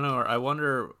 I don't know. I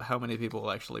wonder how many people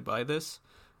will actually buy this.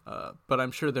 But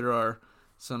I'm sure there are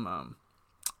some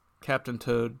Captain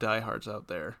Toad diehards out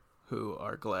there who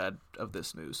are glad of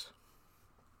this news.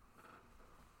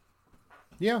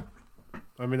 Yeah,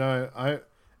 I mean, I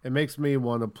it makes me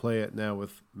want to play it now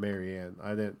with Marianne.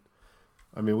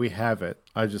 We have it.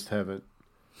 I just haven't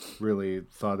really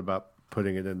thought about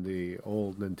putting it in the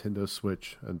old Nintendo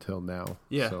Switch until now.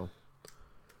 Yeah. So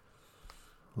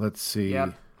let's see.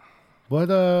 Yep. What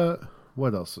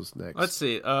else is next? Let's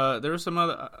see. There was some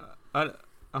other. I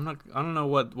don't know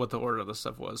what the order of the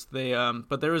stuff was. They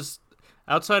but there was,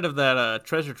 outside of that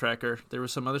treasure tracker, there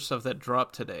was some other stuff that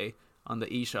dropped today on the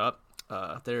eShop.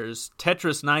 There's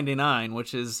Tetris 99,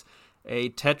 which is a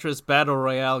Tetris Battle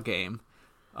Royale game,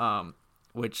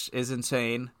 which is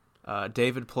insane.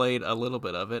 David played a little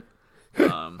bit of it.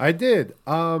 I did.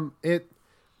 It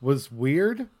was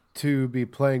weird to be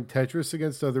playing Tetris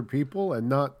against other people and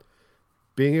not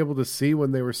being able to see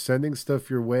when they were sending stuff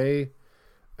your way,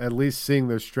 at least seeing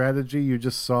their strategy. You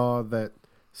just saw that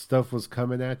stuff was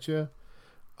coming at you.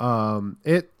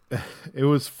 It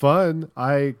was fun.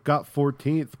 I got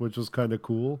 14th, which was kind of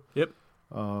cool. Yep.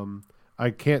 I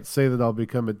can't say that I'll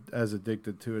become as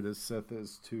addicted to it as Seth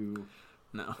is to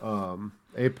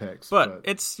Apex, but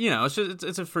it's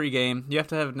it's a free game. You have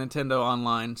to have Nintendo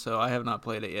Online, so I have not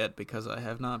played it yet because I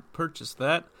have not purchased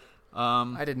that.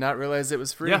 I did not realize it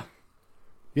was free.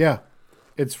 Yeah,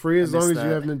 it's free as long as you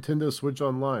have Nintendo Switch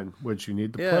Online, which you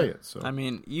need to play it. So I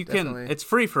mean, you definitely can. It's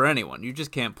free for anyone. You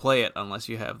just can't play it unless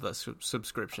you have the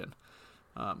subscription.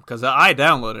 Because I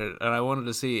downloaded it and I wanted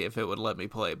to see if it would let me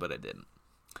play, but it didn't.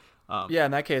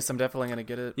 In that case, I'm definitely going to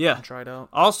get it. Yeah, and try it out.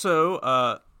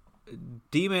 Also,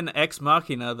 Demon X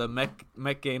Machina, the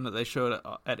mech game that they showed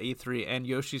at E3, and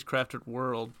Yoshi's Crafted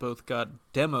World both got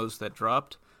demos that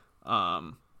dropped.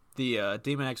 The the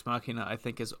Demon X Machina, I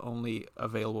think, is only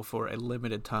available for a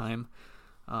limited time.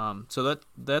 So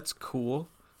that's cool.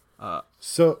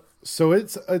 So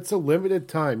it's a limited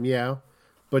time, yeah,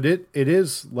 but it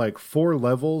is like 4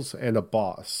 levels and a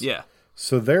boss. Yeah.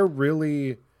 So they're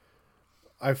really,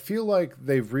 I feel like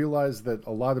they've realized that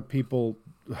a lot of people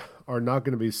are not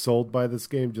going to be sold by this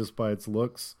game just by its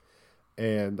looks,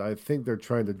 and I think they're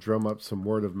trying to drum up some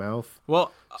word of mouth.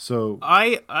 Well, so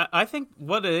I think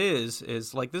what it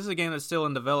is like this is a game that's still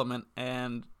in development,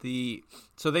 and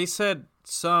so they said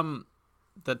some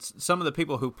of the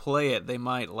people who play it, they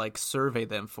might like survey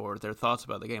them for their thoughts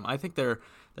about the game. I think they're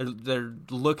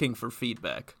looking for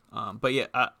feedback. But yeah,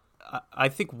 I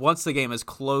think once the game is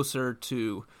closer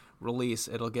to release,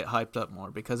 it'll get hyped up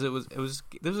more, because this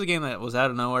was a game that was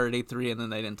out of nowhere at E3, and then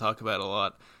they didn't talk about it a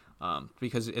lot,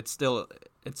 because it's still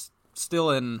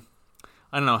in,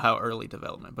 I don't know how early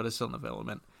development, but it's still in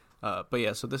development. But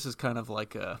yeah, so this is kind of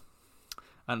like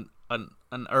an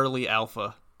early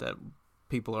alpha that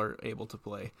people are able to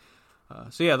play.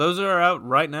 So yeah, those are out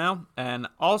right now, and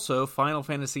also Final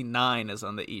Fantasy IX is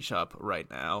on the eShop right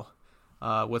now,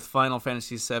 with Final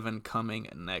Fantasy VII coming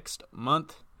next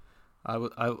month.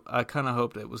 I kind of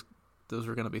hoped those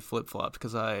were going to be flip flopped,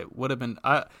 because I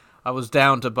was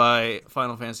down to buy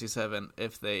Final Fantasy VII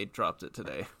if they dropped it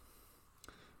today,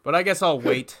 but I guess I'll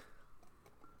wait.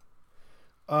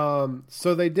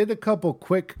 So they did a couple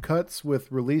quick cuts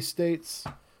with release dates.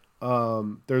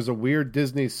 There's a weird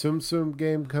Disney Tsum Tsum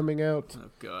game coming out.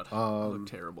 Oh god, it looked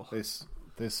terrible.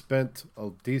 They spent a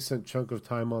decent chunk of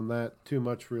time on that. Too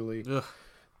much, really. Ugh.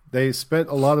 They spent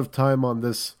a lot of time on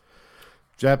this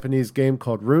Japanese game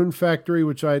called Rune Factory,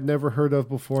 which I had never heard of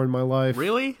before in my life.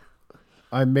 Really?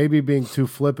 I may be being too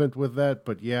flippant with that,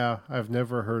 but yeah, I've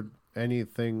never heard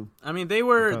anything. I mean, they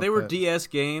were that. DS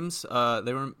games.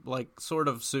 They were like sort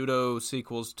of pseudo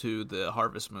sequels to the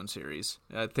Harvest Moon series.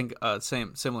 I think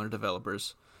similar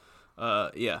developers.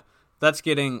 Yeah, that's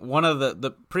getting one of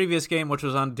the previous game, which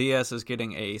was on DS, is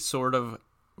getting a sort of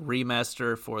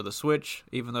remaster for the Switch,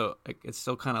 even though it's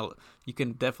still kind of, you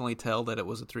can definitely tell that it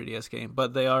was a 3DS game.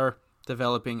 But they are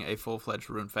developing a full-fledged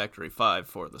Rune Factory 5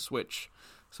 for the Switch,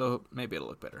 so maybe it'll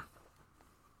look better.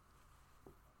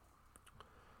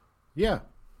 Yeah.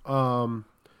 I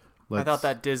thought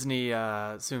that Disney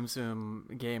Tsum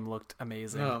Tsum game looked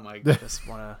amazing. Oh my god! Just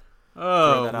want to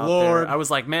throw that out Lord! there. I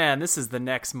was like, man, this is the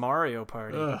next Mario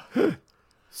Party.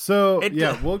 So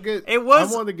we'll get. I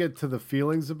want to get to the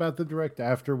feelings about the Direct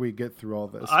after we get through all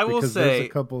this. I will say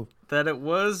there's that it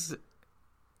was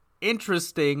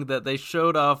interesting that they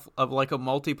showed off of like a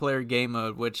multiplayer game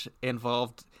mode, which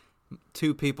involved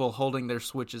 2 people holding their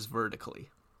Switches vertically.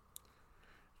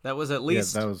 That was at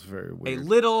least that was very weird. A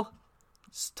little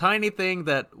tiny thing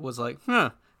that was like,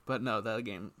 but no, that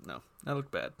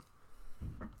looked bad.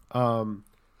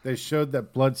 They showed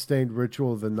that Bloodstained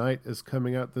Ritual of the Night is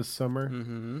coming out this summer.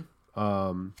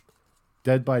 Mm-hmm.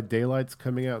 Dead by Daylight's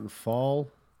coming out in fall.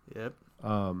 Yep.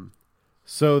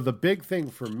 So the big thing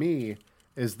for me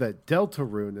is that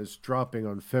Deltarune is dropping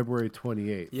on February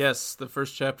 28th. Yes, the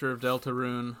first chapter of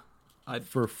Deltarune.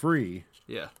 For free.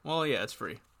 Yeah. Well, yeah, it's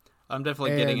free. I'm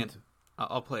definitely getting it.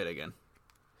 I'll play it again.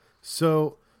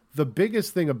 So the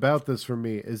biggest thing about this for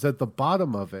me is at the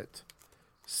bottom of it.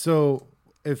 So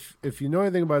if you know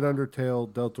anything about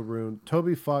Undertale, Deltarune,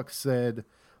 Toby Fox said,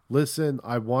 listen,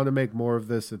 I want to make more of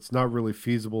this. It's not really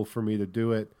feasible for me to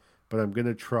do it, but I'm going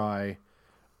to try.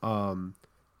 And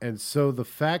so the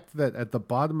fact that at the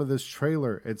bottom of this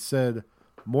trailer, it said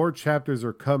more chapters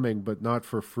are coming, but not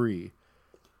for free.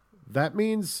 That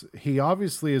means he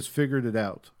obviously has figured it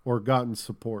out or gotten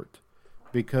support,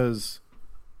 because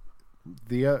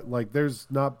there's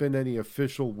not been any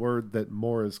official word that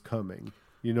more is coming.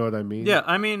 You know what I mean? Yeah,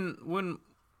 I mean, when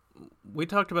we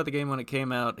talked about the game when it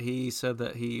came out, he said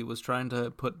that he was trying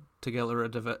to put together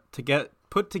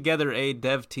a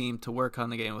dev team to work on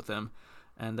the game with them,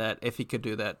 and that if he could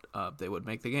do that, they would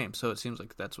make the game. So it seems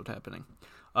like that's what's happening.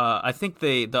 I think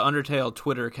the Undertale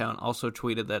Twitter account also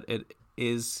tweeted that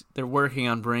they're working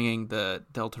on bringing the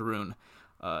Deltarune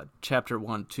Chapter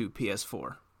 1 to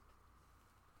PS4.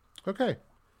 Okay,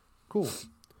 cool.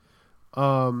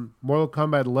 Mortal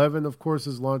Kombat 11, of course,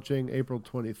 is launching April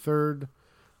 23rd.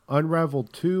 Unravel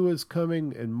 2 is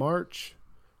coming in March,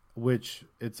 which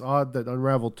it's odd that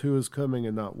Unravel 2 is coming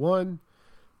and not 1.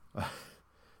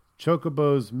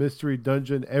 Chocobo's Mystery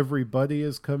Dungeon Everybody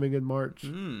is coming in March.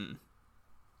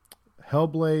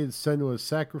 Hellblade Senua's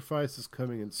Sacrifice is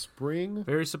coming in spring.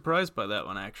 Very surprised by that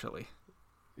one, actually.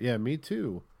 Yeah, me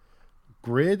too.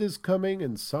 Grid is coming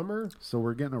in summer, so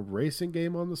we're getting a racing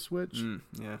game on the Switch.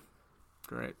 Yeah,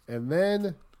 great. And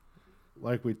then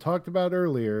like we talked about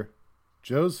earlier,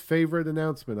 Joe's favorite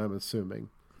announcement, I'm assuming,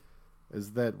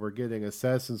 is that we're getting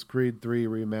Assassin's Creed 3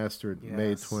 remastered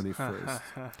May 21st.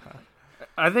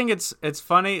 I think it's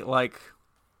funny, like,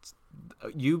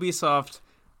 Ubisoft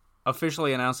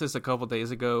officially announced this a couple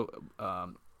days ago.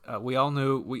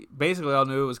 We basically all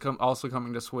knew it was also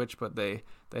coming to Switch, but they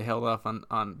held off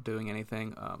on doing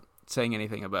anything, saying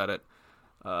anything about it.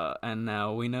 And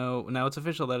now we know, now it's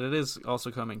official that it is also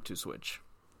coming to Switch.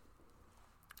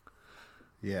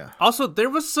 Yeah. Also,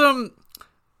 there's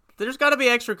got to be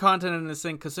extra content in this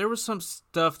thing, because there was some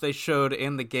stuff they showed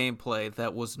in the gameplay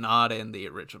that was not in the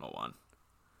original one.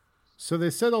 So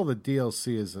they said all the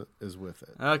DLC is with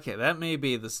it. Okay, that may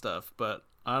be the stuff, but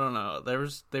I don't know.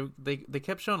 They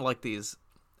kept showing like these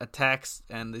attacks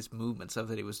and these movement stuff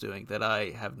that he was doing that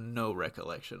I have no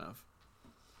recollection of.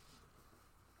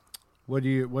 What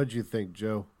did you think,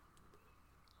 Joe?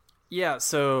 Yeah,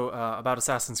 so about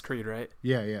Assassin's Creed, right?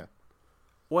 Yeah.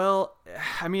 Well,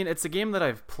 I mean, it's a game that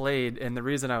I've played, and the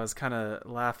reason I was kind of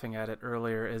laughing at it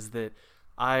earlier is that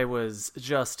I was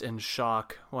just in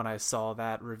shock when I saw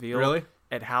that reveal. Really?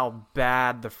 At how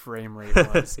bad the frame rate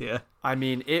was. Yeah. I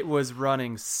mean, it was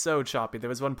running so choppy. There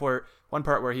was one part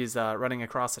where he's running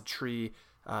across a tree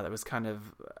that was kind of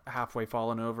halfway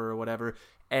fallen over or whatever,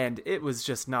 and it was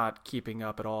just not keeping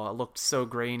up at all. It looked so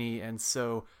grainy, and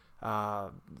so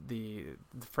the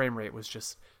frame rate was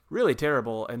just really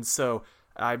terrible. And so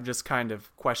I'm just kind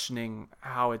of questioning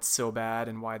how it's so bad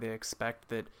and why they expect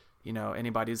that, you know,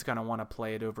 anybody's going to want to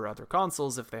play it over other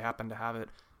consoles if they happen to have it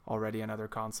already on other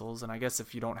consoles. And I guess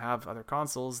if you don't have other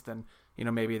consoles, then, you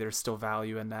know, maybe there's still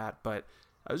value in that. But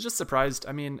I was just surprised.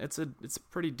 I mean, it's a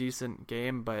pretty decent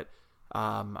game, but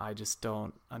I just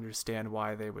don't understand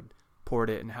why they would port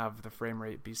it and have the frame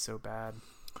rate be so bad.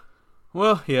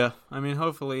 Well, yeah. I mean,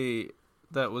 hopefully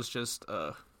that was just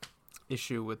a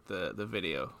issue with the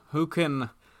video. Who can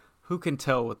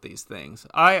tell with these things?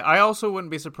 I also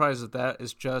wouldn't be surprised if that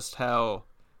is just how,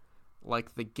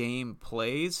 like, the game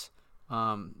plays,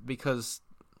 because,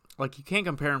 like, you can't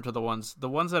compare them to the ones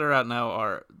that are out now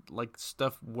are, like,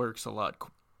 stuff works a lot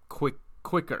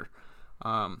quicker.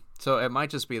 So it might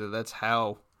just be that's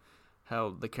how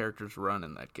the characters run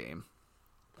in that game,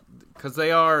 because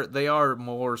they are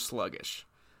more sluggish.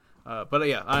 But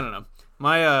yeah, I don't know.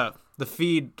 My the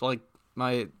feed, like,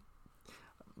 my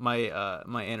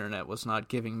internet was not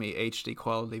giving me HD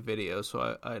quality video,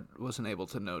 so I wasn't able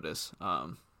to notice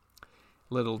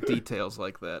little details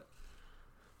like that.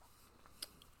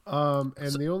 And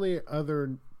the only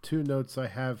other two notes I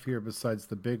have here besides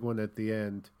the big one at the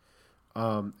end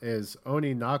is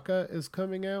Oninaka is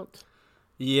coming out.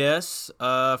 Yes,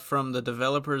 from the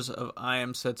developers of I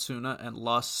Am Setsuna and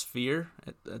Lost Sphere.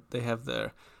 They have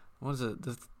their, what is it?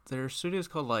 Their studio's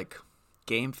called, like,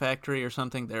 Game Factory or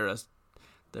something. They're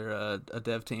a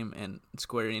dev team in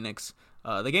Square Enix.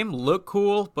 The game looked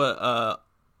cool, but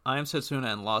I Am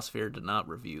Setsuna and Lost Sphere did not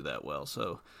review that well,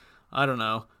 so I don't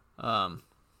know.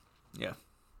 Yeah,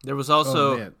 there was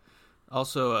also a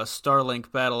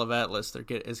Starlink Battle of Atlas.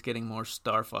 Is getting more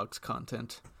Star Fox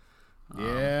content.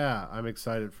 Yeah, I'm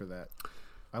excited for that.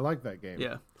 I like that game.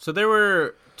 Yeah, so there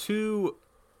were two.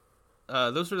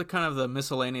 Those were the kind of the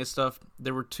miscellaneous stuff.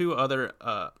 There were two other.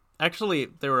 Actually,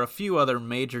 there were a few other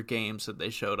major games that they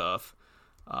showed off.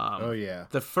 Oh, yeah.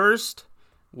 The first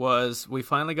was we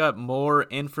finally got more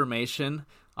information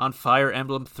on Fire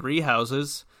Emblem Three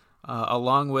Houses,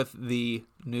 along with the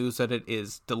news that it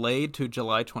is delayed to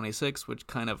July 26th, which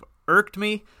kind of irked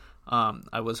me.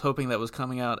 I was hoping that was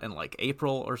coming out in, like,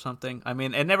 April or something. I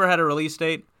mean, it never had a release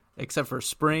date except for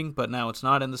spring, but now it's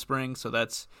not in the spring, so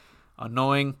that's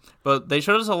annoying. But they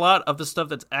showed us a lot of the stuff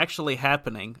that's actually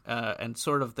happening, and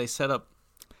sort of they set up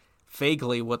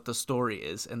vaguely what the story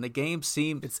is. And the game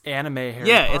seemed... It's anime Harry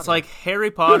Potter. It's like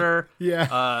Harry Potter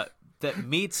Yeah. that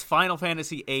meets Final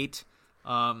Fantasy VIII,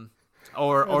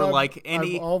 or like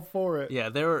any... I'm all for it. Yeah,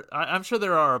 I'm sure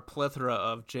there are a plethora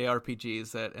of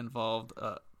JRPGs that involved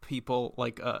people,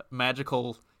 like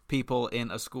magical people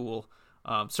in a school.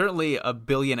 Certainly a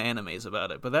billion animes about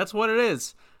it, but that's what it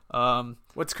is.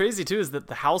 What's crazy too is that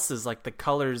the houses, like the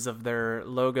colors of their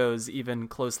logos, even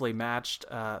closely matched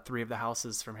three of the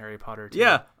houses from Harry Potter too.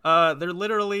 Yeah, they're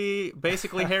literally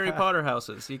basically Harry Potter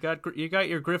houses. You got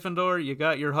your Gryffindor, you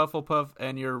got your Hufflepuff,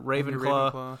 and your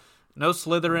Ravenclaw. No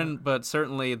Slytherin, but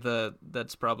certainly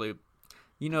that's probably,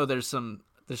 you know, there's some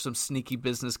sneaky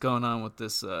business going on with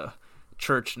this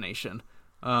church nation.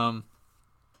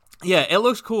 Yeah, it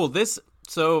looks cool.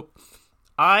 So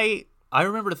I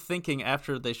remember thinking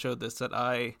after they showed this that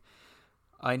I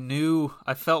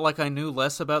felt like I knew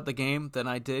less about the game than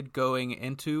I did going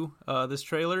into this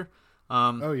trailer.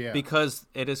 Oh, yeah. Because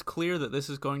it is clear that this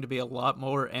is going to be a lot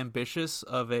more ambitious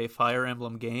of a Fire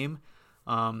Emblem game.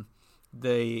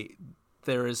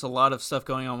 There is a lot of stuff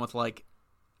going on with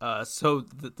so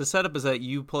the setup is that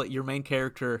your main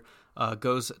character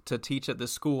goes to teach at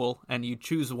this school, and you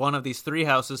choose one of these 3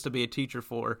 houses to be a teacher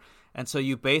for, and so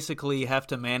you basically have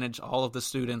to manage all of the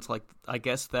students. Like, I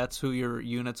guess that's who your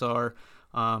units are,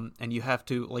 and you have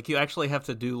to you actually have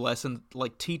to do lessons,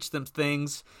 teach them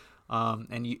things.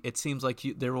 It seems like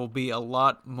there will be a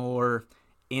lot more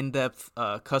in-depth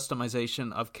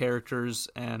customization of characters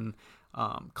and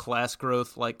class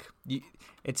growth.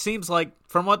 It seems like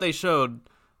from what they showed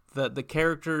that the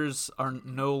characters are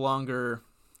no longer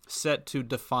set to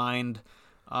defined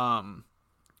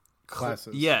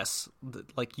classes. Yes,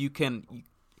 you can.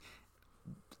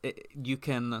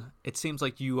 It seems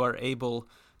like you are able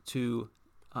to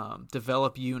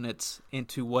develop units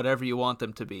into whatever you want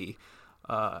them to be.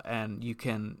 And you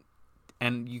can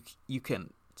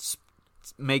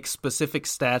make specific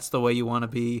stats the way you want to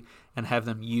be and have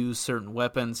them use certain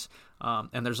weapons.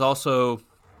 And there's also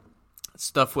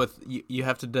stuff with you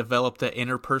have to develop the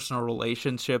interpersonal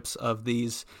relationships of the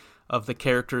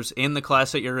characters in the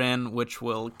class that you're in, which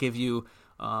will give you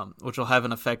which will have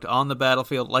an effect on the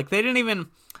battlefield. They didn't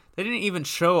even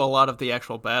show a lot of the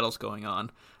actual battles going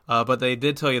on. But they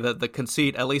did tell you that the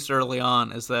conceit, at least early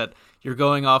on, is that you're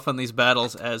going off on these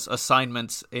battles as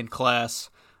assignments in class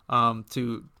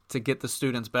to get the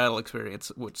students' battle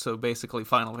experience. So basically,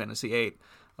 Final Fantasy VIII.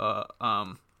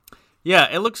 Yeah,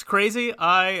 it looks crazy.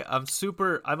 I'm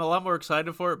a lot more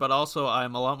excited for it, but also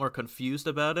I'm a lot more confused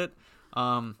about it.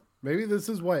 Maybe this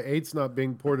is why 8's not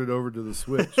being ported over to the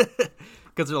Switch.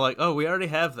 Because they're like, oh, we already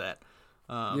have that.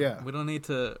 Yeah, we don't need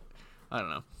to. I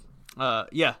don't know.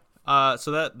 Yeah.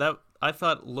 So that I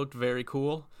thought looked very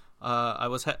cool. I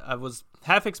was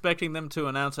half expecting them to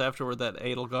announce afterward that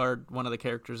Edelgard, one of the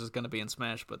characters, is going to be in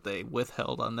Smash, but they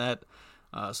withheld on that.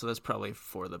 So that's probably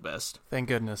for the best. Thank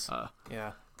goodness.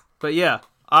 Yeah. But yeah,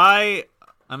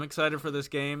 I'm excited for this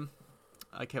game.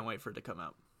 I can't wait for it to come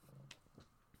out.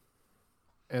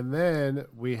 And then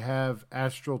we have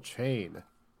Astral Chain,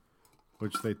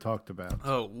 which they talked about.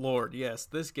 Oh Lord, yes,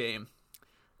 this game.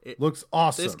 Looks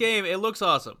awesome. It looks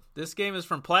awesome. This game is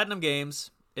from Platinum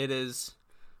Games. It is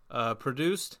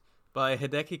produced by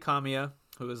Hideki Kamiya,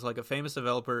 who is a famous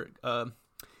developer.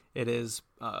 It is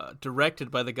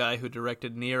directed by the guy who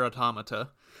directed Nier Automata.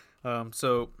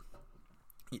 So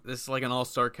this is an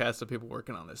all-star cast of people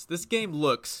working on this. This game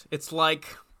it's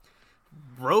like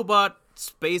Robot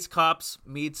Space Cops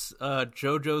meets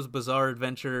JoJo's Bizarre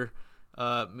Adventure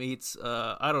meets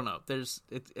I don't know.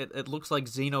 It looks like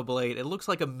Xenoblade. It looks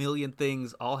like a million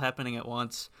things all happening at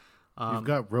once. You've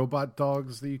got robot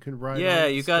dogs that you can ride. Yeah,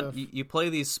 on you play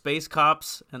these space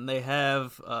cops, and they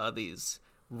have these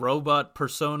robot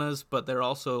personas, but they're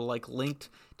also linked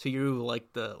to you,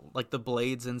 like the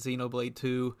blades in Xenoblade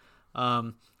 2.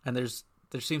 And there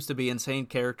seems to be insane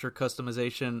character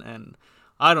customization, and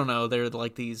I don't know. They're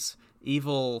these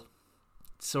evil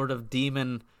sort of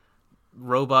demon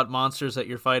robot monsters that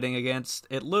you're fighting against.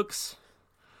 It looks,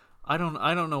 I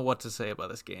don't know what to say about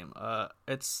this game.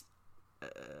 It's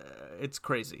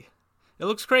crazy. It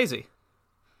looks crazy.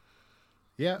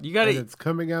 Yeah, it's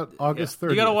coming out August 30th.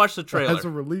 You gotta watch the trailer. It has a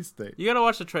release date. You gotta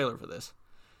watch the trailer for this,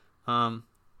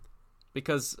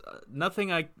 because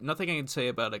nothing I can say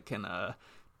about it can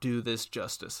do this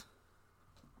justice.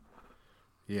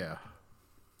 Yeah,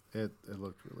 it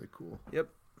looked really cool. Yep.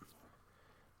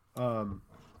 And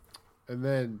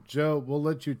then Joe, we'll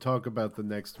let you talk about the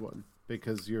next one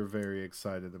because you're very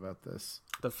excited about this.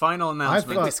 The final announcement. I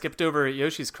think we skipped over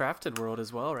Yoshi's Crafted World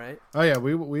as well, right? Oh yeah,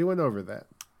 we went over that.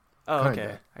 Oh, Kinda.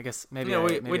 okay. I guess maybe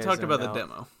we talked about the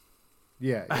demo.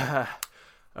 Yeah.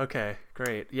 Okay,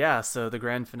 great. Yeah, so the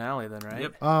grand finale then,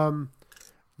 right? Yep.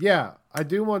 Yeah, I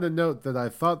do want to note that I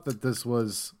thought that this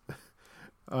was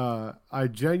I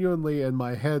genuinely in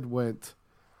my head went,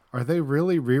 are they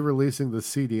really re-releasing the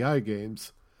CDI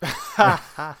games?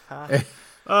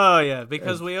 Oh yeah,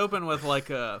 because we open with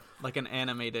an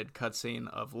animated cutscene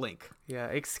of Link. Yeah,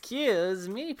 excuse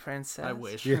me, princess. I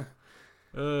wish. Yeah.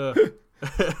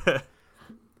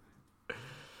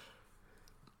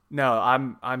 No,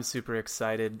 I'm super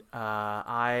excited.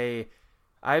 I've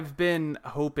been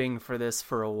hoping for this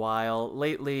for a while.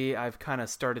 Lately, I've kind of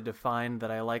started to find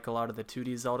that I like a lot of the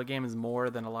 2D Zelda games more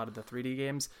than a lot of the 3D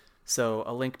games. So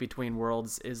A Link Between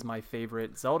Worlds is my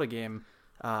favorite Zelda game,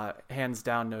 hands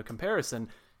down, no comparison.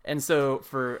 And so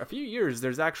for a few years,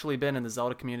 there's actually been in the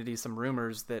Zelda community some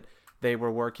rumors that they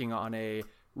were working on a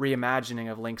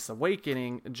reimagining of Link's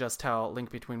Awakening, just how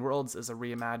Link Between Worlds is a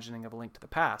reimagining of A Link to the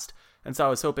Past. And so I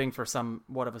was hoping for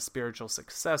somewhat of a spiritual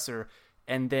successor.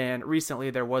 And then recently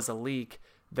there was a leak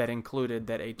that included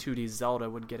that a 2D Zelda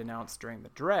would get announced during the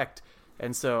Direct.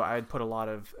 And so I had put a lot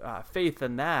of faith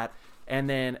in that. And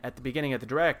then at the beginning of the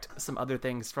Direct, some other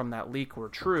things from that leak were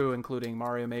true, including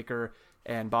Mario Maker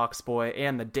and Box Boy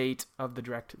and the date of the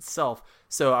Direct itself.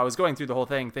 So I was going through the whole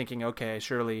thing thinking, okay,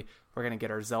 surely we're going to get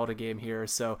our Zelda game here.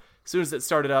 So as soon as it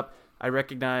started up, I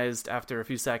recognized after a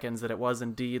few seconds that it was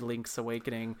indeed Link's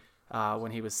Awakening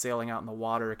when he was sailing out in the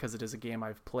water, because it is a game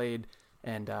I've played,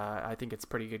 and I think it's a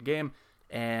pretty good game.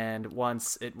 And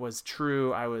once it was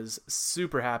true, I was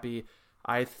super happy.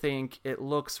 I think it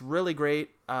looks really great.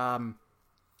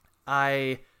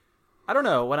 I don't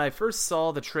know. When I first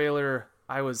saw the trailer,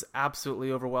 I was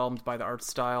absolutely overwhelmed by the art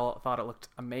style. I thought it looked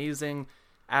amazing.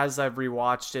 As I've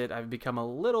rewatched it, I've become a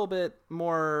little bit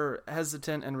more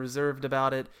hesitant and reserved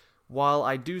about it. While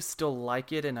I do still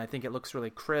like it, and I think it looks really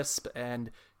crisp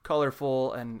and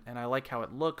colorful, and I like how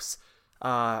it looks,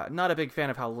 not a big fan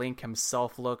of how Link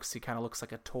himself looks. He kind of looks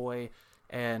like a toy,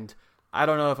 and I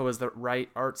don't know if it was the right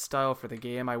art style for the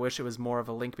game. I wish it was more of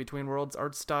a Link Between Worlds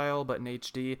art style, but in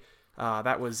HD.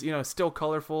 That was, still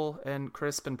colorful and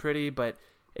crisp and pretty, but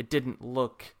it didn't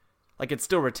look like it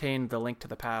still retained the Link to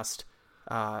the Past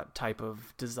type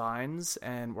of designs,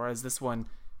 and whereas this one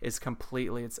is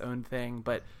completely its own thing.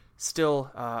 But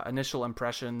still, initial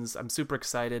impressions, I'm super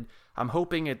excited. I'm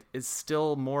hoping it is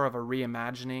still more of a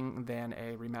reimagining than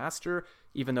a remaster,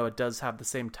 even though it does have the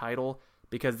same title,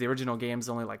 because the original game's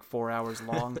only like 4 hours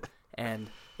long, and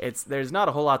there's not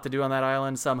a whole lot to do on that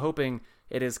island. So I'm hoping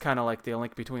it is kind of like the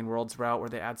Link Between Worlds route, where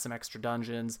they add some extra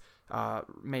dungeons,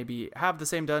 maybe have the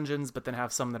same dungeons, but then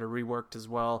have some that are reworked as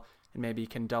well, and maybe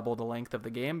can double the length of the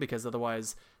game, because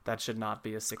otherwise that should not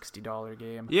be a $60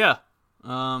 game. Yeah.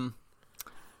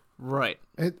 Right.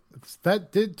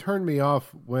 That did turn me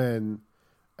off when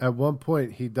at one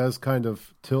point he does kind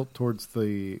of tilt towards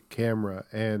the camera,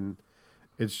 and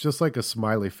it's just like a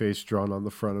smiley face drawn on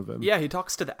the front of him. Yeah, he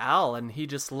talks to the owl, and he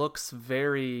just looks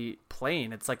very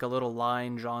plain. It's like a little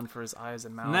line drawn for his eyes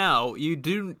and mouth. Now, you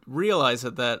do realize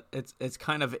that it's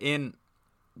kind of in...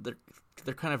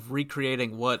 They're kind of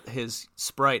recreating what his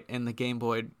sprite in the Game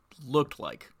Boy looked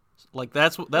like. Like,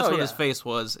 that's what his face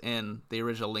was in the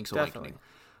original Link's Awakening.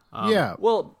 Yeah.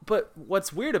 Well, but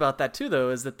what's weird about that too, though,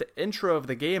 is that the intro of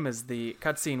the game is the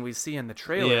cutscene we see in the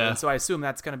trailer, and so I assume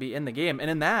that's going to be in the game. And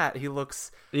in that, he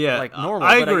looks like normal.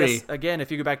 I but agree. I guess, again, if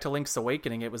you go back to Link's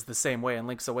Awakening, it was the same way. In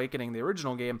Link's Awakening, the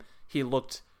original game, he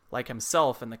looked like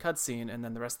himself in the cutscene, and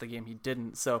then the rest of the game he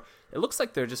didn't. So it looks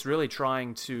like they're just really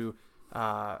trying to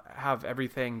have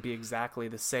everything be exactly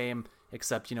the same,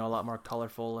 except a lot more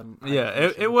colorful. And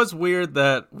it was weird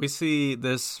that we see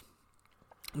this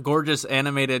gorgeous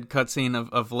animated cutscene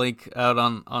of Link out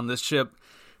on this ship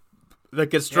that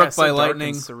gets struck by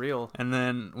lightning, and surreal, and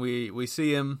then we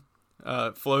see him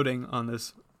floating on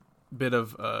this bit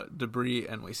of debris,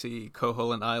 and we see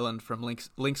Koholint Island from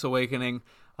Link's Awakening,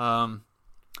 and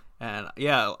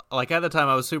yeah, like at the time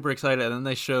I was super excited, and then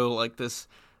they show like this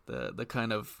the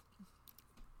kind of,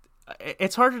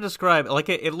 it's hard to describe, like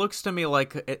it looks to me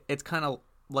like it's kind of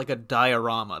like a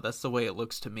diorama. That's the way it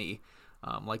looks to me.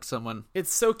 Like someone...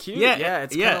 It's so cute. Yeah,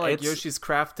 it's kind of like Yoshi's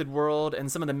Crafted World,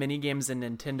 and some of the mini games in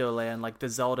Nintendo Land, like the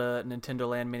Zelda Nintendo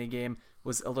Land mini game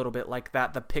was a little bit like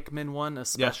that. The Pikmin one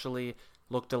especially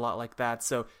looked a lot like that.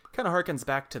 So kind of harkens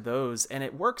back to those, and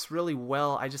it works really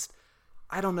well.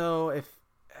 I don't know if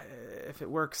it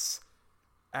works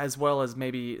as well as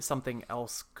maybe something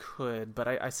else could, but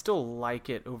I still like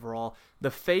it overall.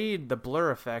 The fade, the blur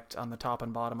effect on the top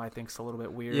and bottom, I think is a little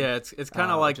bit weird. Yeah, it's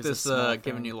kind of like this,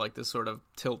 giving you like this sort of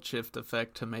tilt shift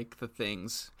effect to make the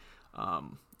things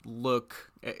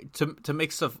look, to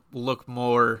make stuff look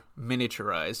more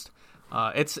miniaturized.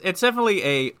 It's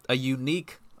definitely a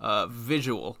unique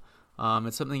visual.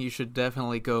 It's something you should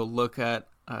definitely go look at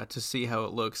to see how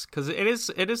it looks, because it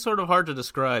is sort of hard to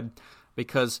describe,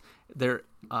 because they're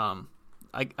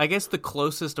I guess the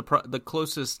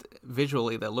closest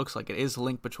visually that looks like it is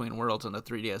Link Between Worlds on the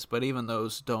 3DS, but even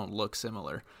those don't look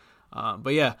similar.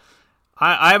 But yeah,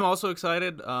 I'm also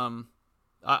excited.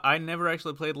 I never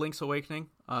actually played Link's Awakening.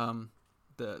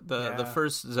 The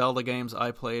first Zelda games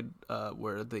I played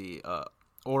were the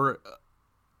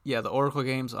Oracle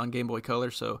games on Game Boy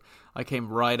Color, so I came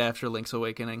right after Link's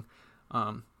Awakening.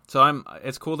 So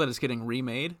it's cool that it's getting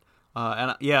remade.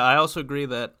 And yeah, I also agree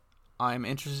that I'm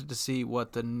interested to see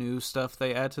what the new stuff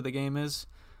they add to the game is.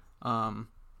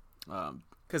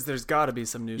 Because there's got to be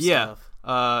some new stuff.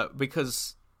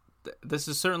 Because this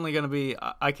is certainly going to be.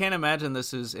 I can't imagine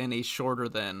this is any shorter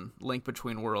than Link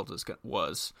Between Worlds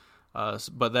was,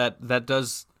 but that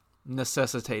does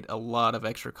necessitate a lot of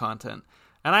extra content,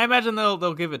 and I imagine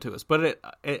they'll give it to us. But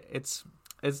it's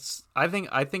I think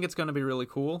it's going to be really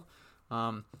cool,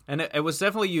 and it was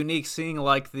definitely unique seeing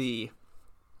like the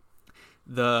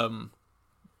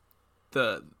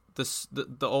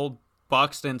old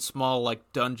boxed in small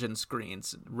like dungeon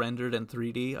screens rendered in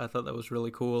 3D. I thought that was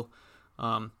really cool.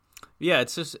 Yeah,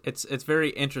 it's very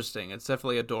interesting. It's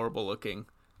definitely adorable looking.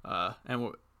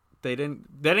 And they didn't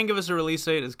give us a release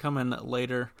date. It's coming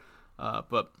later,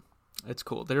 but it's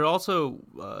cool. There are also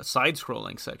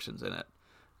side-scrolling sections in it.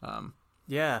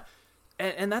 Yeah.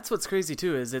 And that's what's crazy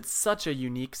too, is it's such a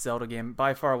unique Zelda game,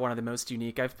 by far one of the most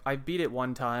unique. I beat it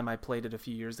one time. I played it a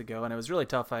few years ago, and it was really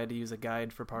tough. I had to use a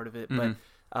guide for part of it, but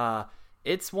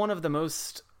it's one of the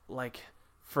most like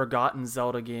forgotten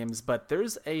Zelda games. But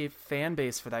there's a fan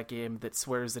base for that game that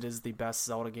swears it is the best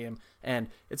Zelda game, and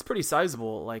it's pretty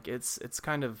sizable. Like it's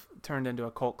kind of turned into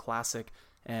a cult classic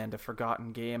and a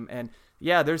forgotten game. And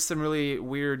yeah, there's some really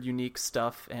weird, unique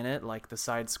stuff in it, like the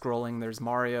side scrolling. There's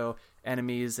Mario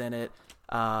enemies in it.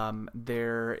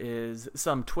 There is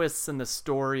some twists in the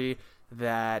story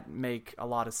that make a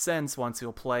lot of sense once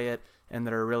you'll play it, and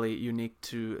that are really unique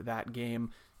to that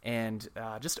game. And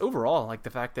just overall, like the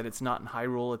fact that it's not in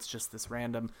Hyrule, it's just this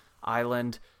random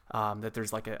island, that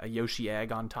there's like a Yoshi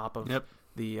egg on top of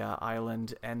the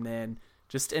island. And then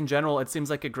just in general, it seems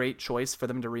like a great choice for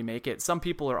them to remake it. Some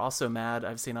people are also mad,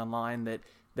 I've seen online, that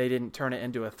they didn't turn it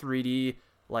into a 3D,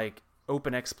 like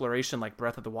open exploration, like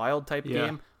Breath of the Wild type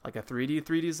game, like a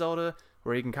 3D Zelda,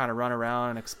 where you can kind of run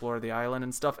around and explore the island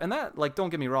and stuff. And that, like,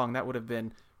 don't get me wrong, that would have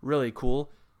been really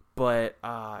cool. But,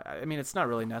 I mean, it's not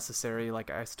really necessary. Like,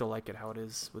 I still like it how it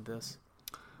is with this.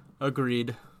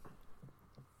 Agreed.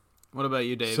 What about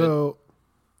you, David? So,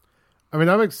 I mean,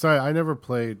 I'm excited. I never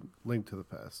played Link to the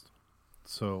Past.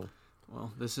 So,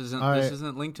 well, this isn't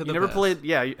Link to the Past. You never played,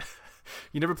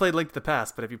 you never played Link to the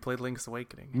Past, but have you played Link's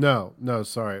Awakening? No,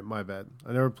 sorry, my bad.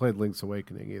 I never played Link's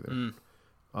Awakening either.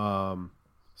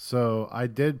 So I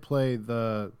did play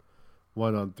the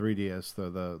one on 3DS, though,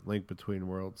 the Link Between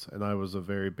Worlds, and I was a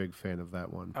very big fan of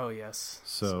that one. Oh, yes.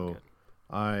 So good.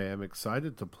 I am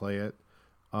excited to play it.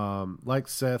 Like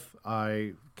Seth,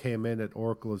 I came in at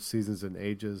Oracle of Seasons and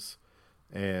Ages,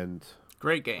 and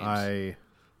great games.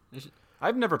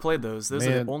 I've never played those. Those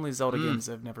are the only Zelda games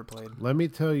I've never played. Let me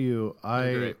tell you,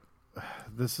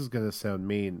 this is going to sound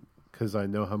mean because I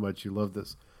know how much you love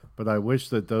this, but I wish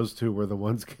that those two were the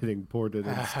ones getting ported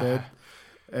instead.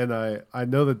 And I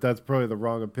know that that's probably the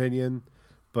wrong opinion,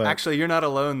 but actually, you're not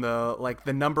alone though. Like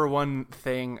the number one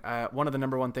thing, one of the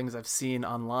number one things I've seen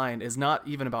online is not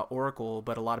even about Oracle,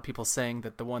 but a lot of people saying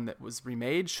that the one that was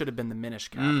remade should have been the Minish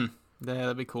Cap. Yeah,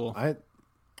 that'd be cool.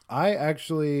 I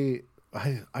actually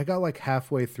I got like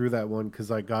halfway through that one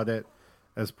because I got it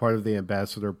as part of the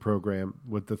ambassador program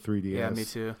with the 3DS. Yeah, me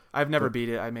too. I've never beat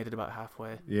it. I made it about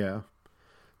halfway. Yeah.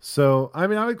 So I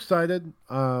mean, I'm excited.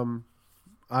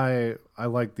 I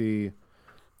like the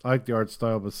art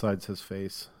style besides his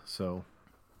face, so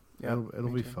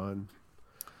it'll be fun.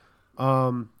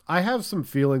 I have some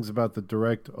feelings about the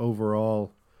Direct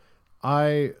overall.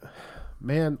 I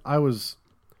was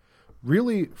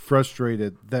really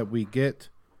frustrated that we get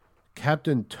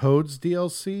Captain Toad's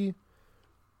DLC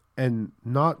and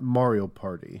not Mario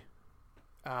Party.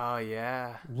 Oh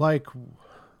yeah. Like,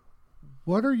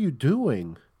 what are you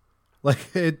doing?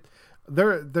 Like it.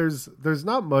 There's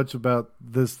not much about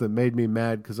this that made me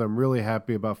mad because I'm really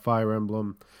happy about Fire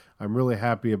Emblem. I'm really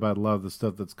happy about a lot of the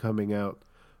stuff that's coming out,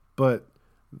 but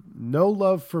no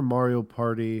love for Mario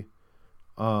Party.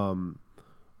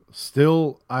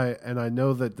 Still, I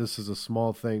know that this is a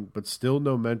small thing, but still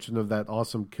no mention of that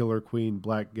awesome Killer Queen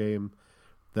Black game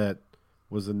that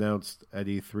was announced at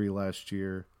E3 last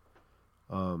year.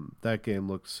 That game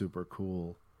looks super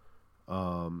cool.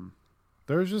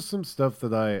 There's just some stuff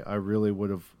that I really would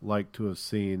have liked to have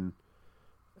seen.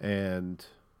 And,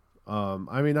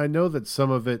 I mean, I know that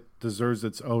some of it deserves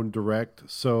its own Direct,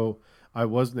 so I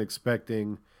wasn't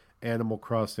expecting Animal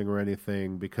Crossing or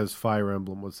anything because Fire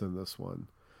Emblem was in this one.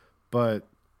 But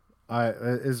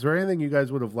is there anything you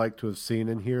guys would have liked to have seen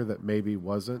in here that maybe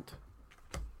wasn't?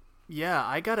 Yeah,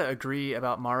 I gotta agree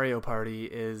about Mario Party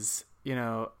is,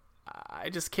 I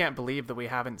just can't believe that we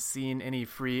haven't seen any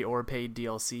free or paid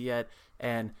DLC yet.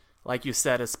 And like you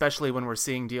said, especially when we're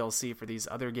seeing DLC for these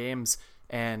other games,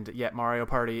 and yet Mario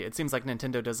Party, it seems like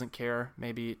Nintendo doesn't care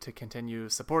maybe to continue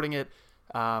supporting it.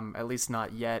 At least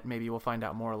not yet. Maybe we'll find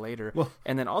out more later. Well,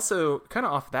 and then also, kind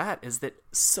of off that, is that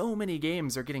so many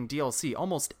games are getting DLC.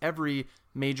 Almost every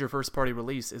major first-party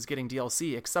release is getting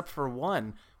DLC, except for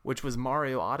one, which was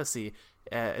Mario Odyssey,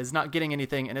 is not getting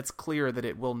anything, and it's clear that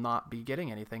it will not be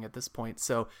getting anything at this point.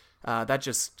 So that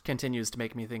just continues to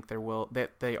make me think that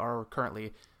they are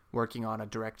currently working on a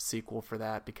direct sequel for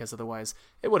that, because otherwise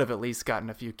it would have at least gotten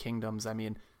a few kingdoms. I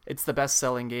mean, it's the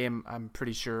best-selling game, I'm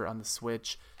pretty sure, on the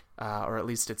Switch. Or at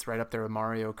least it's right up there with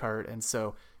Mario Kart, and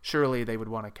so surely they would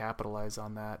want to capitalize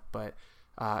on that. But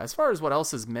as far as what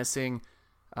else is missing,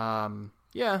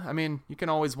 yeah, I mean, you can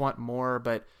always want more,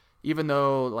 but even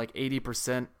though like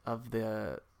 80% of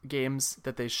the games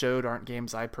that they showed aren't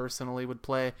games I personally would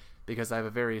play, because I have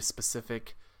a very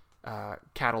specific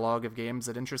catalog of games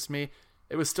that interest me,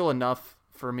 it was still enough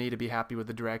for me to be happy with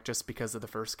the Direct, just because of the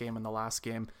first game and the last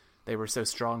game. They were so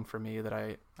strong for me that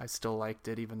I still liked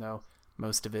it, even though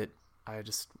most of it I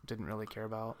just didn't really care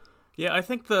about. Yeah, I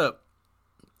think the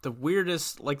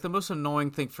weirdest, like the most annoying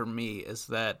thing for me is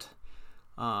that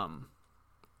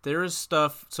there is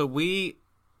stuff. So we've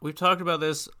talked about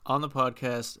this on the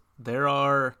podcast. There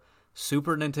are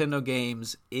Super Nintendo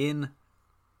games in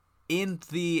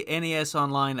the NES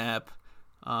Online app,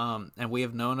 and we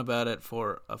have known about it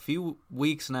for a few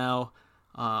weeks now,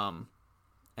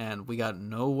 and we got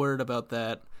no word about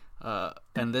that.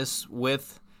 And this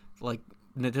with, like,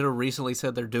 Nintendo recently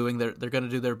said they're going to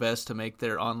do their best to make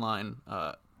their online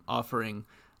offering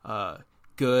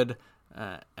good,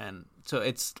 and so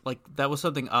it's like that was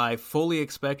something I fully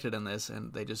expected in this,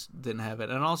 and they just didn't have it.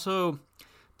 And also,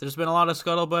 there's been a lot of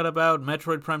scuttlebutt about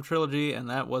Metroid Prime Trilogy, and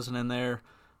that wasn't in there.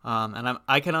 And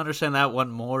I can understand that one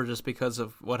more just because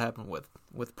of what happened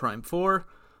with Prime 4.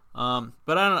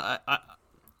 But I don't.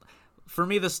 For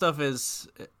me, this stuff is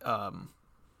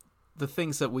the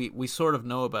things that we sort of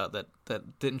know about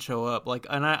that didn't show up. Like,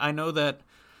 and I know that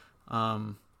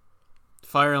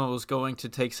Fire Emblem was going to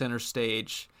take center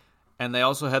stage, and they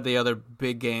also had the other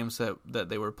big games that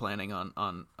they were planning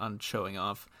on showing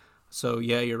off. So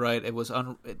yeah, you're right. It was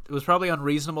probably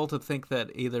unreasonable to think that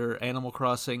either Animal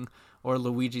Crossing or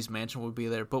Luigi's Mansion would be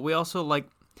there. But we also, like,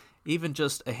 even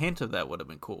just a hint of that would have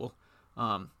been cool.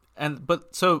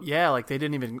 Yeah, like they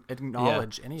didn't even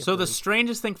acknowledge any of So those. the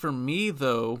strangest thing for me,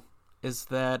 though, is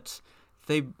that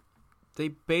they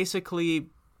basically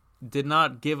did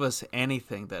not give us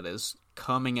anything that is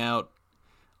coming out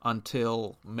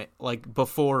until May, like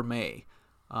before May.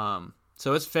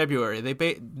 So it's February.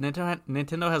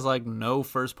 Nintendo has like no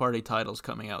first party titles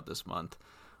coming out this month.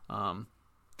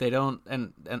 They don't,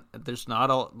 and there's not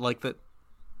all like that.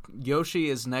 Yoshi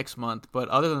is next month, but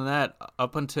other than that,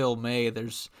 up until May,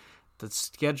 there's the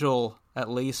schedule, at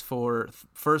least for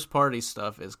first party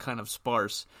stuff, is kind of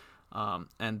sparse.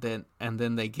 And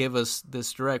then they give us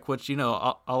this Direct, which, you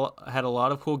know, had a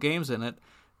lot of cool games in it,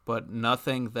 but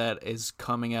nothing that is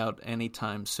coming out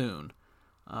anytime soon.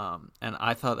 And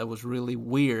I thought that was really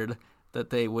weird that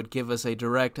they would give us a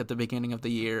Direct at the beginning of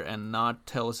the year and not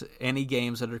tell us any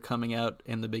games that are coming out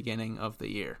in the beginning of the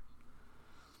year.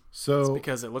 So it's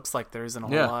because it looks like there isn't a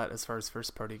whole lot as far as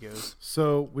first party goes.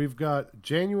 So we've got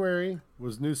January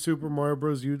was New Super Mario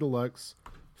Bros. U Deluxe.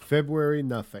 February,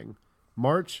 nothing.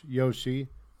 March, Yoshi.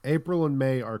 April and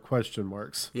May are question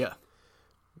marks. Yeah.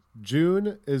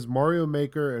 June is Mario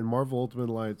Maker and Marvel Ultimate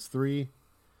Alliance 3.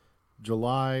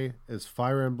 July is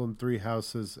Fire Emblem 3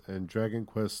 Houses and Dragon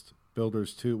Quest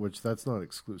Builders 2, which that's not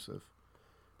exclusive.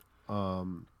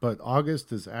 But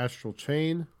August is Astral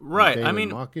Chain. Right. Daemon I mean,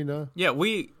 Machina. Yeah,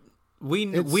 we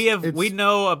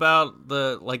know about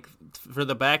the, like, for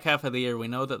the back half of the year, we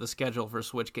know that the schedule for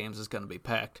Switch games is going to be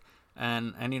packed.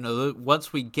 And you know,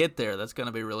 once we get there, that's going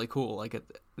to be really cool. Like,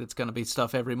 it's going to be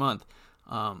stuff every month.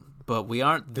 But we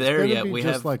aren't there yet. We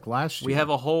have, like last year. We have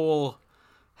a whole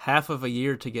half of a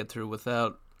year to get through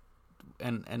without,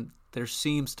 and there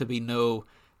seems to be no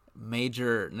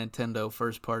major Nintendo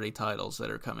first party titles that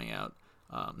are coming out.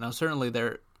 Now, certainly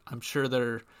I'm sure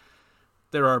there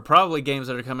are probably games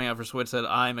that are coming out for Switch that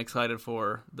I'm excited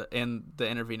for in the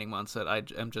intervening months that I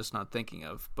am just not thinking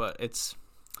of. But it's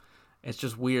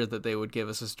just weird that they would give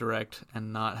us this Direct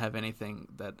and not have anything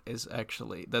that is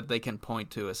actually that they can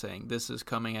point to as saying this is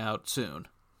coming out soon.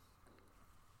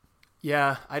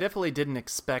 Yeah, I definitely didn't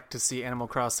expect to see Animal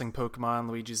Crossing, Pokemon,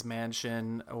 Luigi's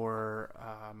Mansion, or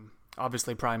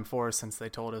obviously Prime 4, since they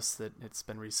told us that it's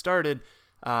been restarted.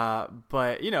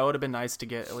 But, it would have been nice to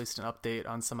get at least an update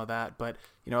on some of that. But,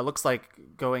 it looks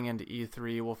like going into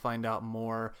E3, we'll find out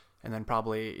more. And then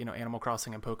probably, Animal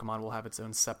Crossing and Pokemon will have its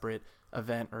own separate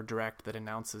event or direct that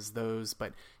announces those.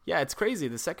 But yeah, it's crazy.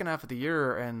 The second half of the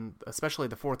year, and especially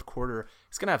the fourth quarter,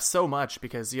 is going to have so much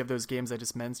because you have those games I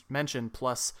just mentioned,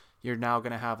 plus you're now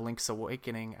going to have Link's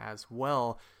Awakening as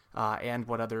well. And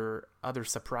what other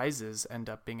surprises end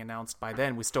up being announced by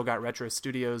then. We still got Retro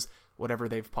Studios, whatever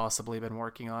they've possibly been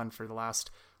working on for the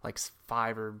last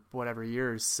 5 or whatever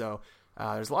years. So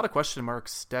there's a lot of question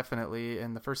marks, definitely.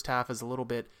 And the first half is a little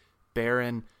bit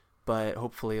barren, but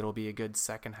hopefully it'll be a good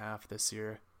second half this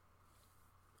year.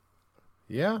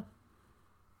 Yeah.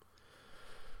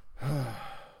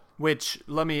 Which,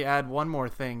 let me add one more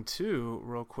thing too,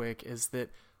 real quick, is that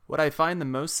what I find the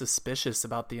most suspicious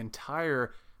about the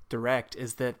entire Direct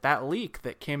is that leak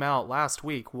that came out last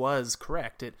week was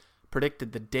correct. It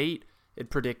predicted the date, it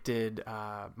predicted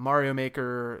Mario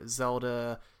Maker,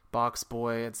 Zelda, Box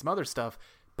Boy, and some other stuff,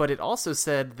 but it also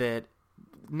said that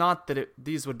not that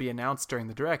these would be announced during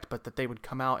the Direct, but that they would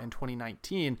come out in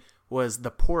 2019 was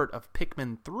the port of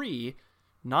Pikmin 3,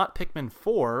 not Pikmin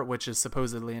 4, which is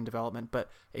supposedly in development, but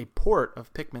a port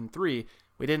of Pikmin 3.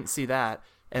 We didn't see that.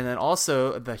 And then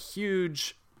also the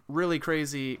huge, really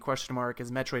crazy question mark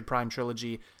is Metroid Prime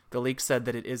Trilogy. The leak said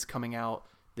that it is coming out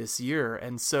this year.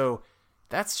 And so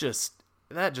that just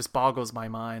boggles my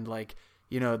mind.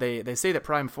 They say that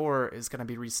Prime 4 is going to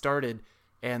be restarted,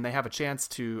 and they have a chance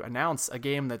to announce a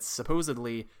game that's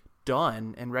supposedly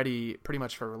done and ready pretty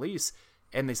much for release,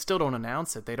 and they still don't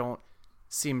announce it. They don't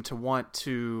seem to want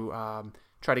to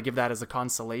try to give that as a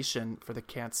consolation for the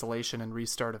cancellation and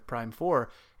restart of Prime 4.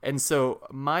 And so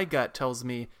my gut tells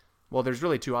me, well, there's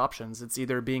really two options. It's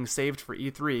either being saved for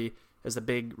E3 as a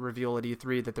big reveal at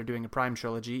E3 that they're doing a Prime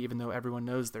Trilogy, even though everyone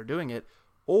knows they're doing it,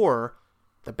 or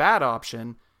the bad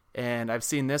option, and I've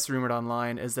seen this rumored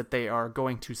online, is that they are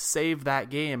going to save that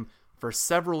game for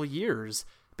several years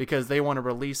because they want to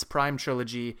release Prime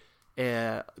Trilogy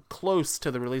close to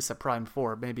the release of Prime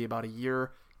 4, maybe about a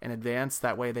year in advance.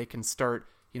 That way they can start,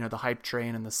 the hype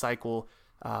train and the cycle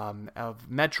of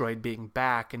Metroid being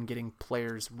back and getting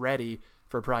players ready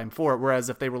for Prime 4. Whereas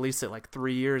if they release it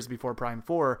 3 years before Prime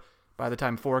 4, by the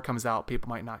time 4 comes out, people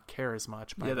might not care as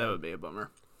much. Yeah, that would be a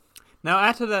bummer. Now,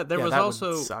 after that, there was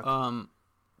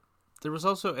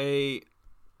also a,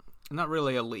 not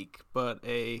really a leak, but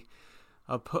a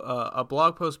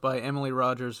blog post by Emily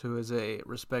Rogers, who is a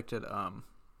respected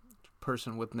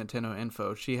person with Nintendo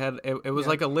info. She had it was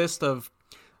like a list of,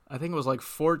 I think it was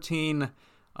 14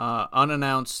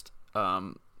 unannounced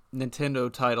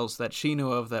Nintendo titles that she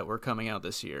knew of that were coming out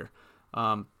this year.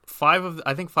 Five of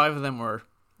them were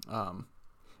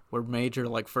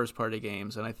major first party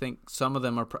games, and I think some of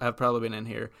them have probably been in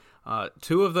here.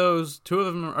 Two of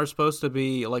them are supposed to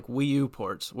be Wii U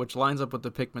ports, which lines up with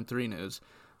the Pikmin 3 news.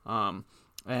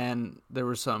 And there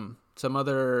were some of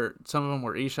them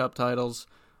were eShop titles.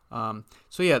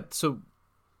 So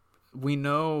we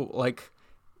know,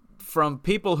 from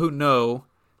people who know,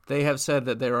 they have said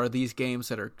that there are these games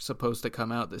that are supposed to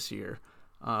come out this year.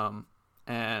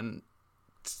 And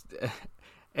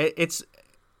it's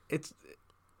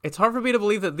hard for me to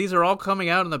believe that these are all coming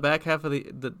out in the back half of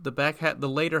the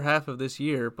later half of this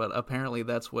year, but apparently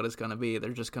that's what it's going to be.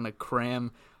 They're just going to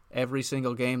cram every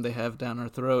single game they have down our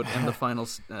throat in the final.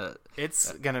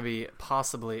 It's going to be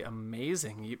possibly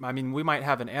amazing. I mean, we might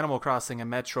have an Animal Crossing, a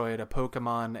Metroid, a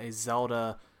Pokemon, a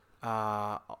Zelda,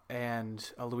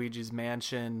 and a Luigi's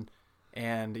Mansion,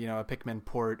 and a Pikmin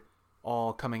port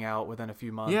all coming out within a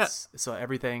few months. Yeah. So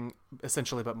everything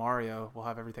essentially but Mario will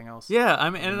have everything else. Yeah, I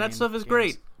mean, and that stuff is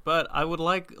great, but I would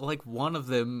like one of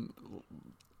them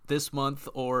this month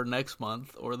or next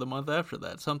month or the month after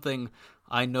that. Something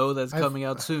I know that's coming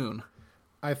out soon.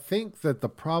 I think that the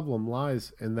problem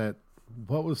lies in that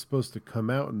what was supposed to come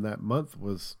out in that month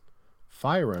was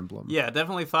Fire Emblem. Yeah,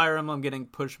 definitely Fire Emblem getting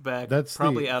pushed back. That's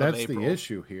out of April. That's the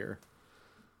issue here.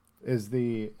 Is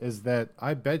that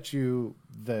I bet you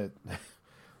that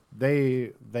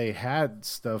they had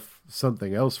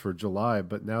something else for July,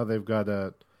 but now they've got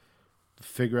to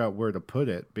figure out where to put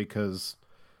it because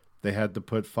they had to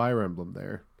put Fire Emblem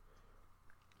there.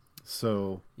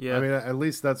 So yeah, I mean, at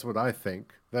least that's what I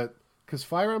think. That because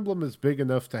Fire Emblem is big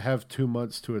enough to have 2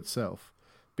 months to itself,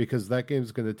 because that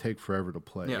game's going to take forever to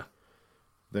play. Yeah.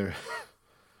 There.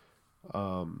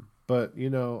 But,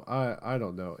 I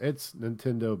don't know. It's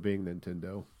Nintendo being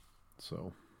Nintendo.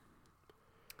 So.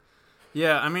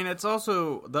 Yeah, I mean, it's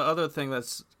also the other thing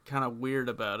that's kind of weird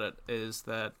about it is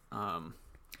that,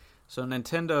 so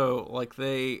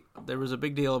Nintendo, there was a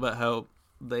big deal about how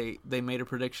they made a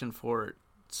prediction for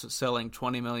selling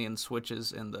 20 million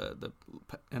Switches in the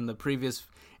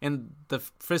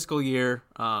fiscal year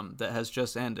that has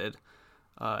just ended,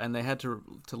 and they had to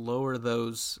lower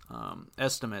those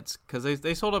estimates because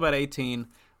they sold about 18,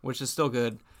 which is still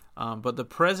good. But the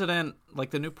president,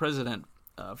 like the new president,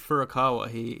 Furukawa,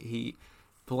 he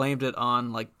blamed it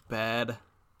on like bad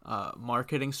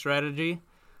marketing strategy.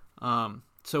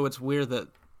 So it's weird that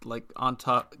like on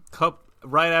top,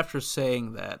 right after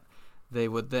saying that, they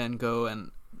would then go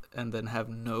and then have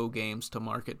no games to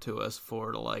market to us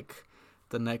for like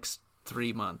the next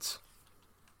 3 months.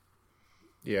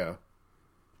 Yeah.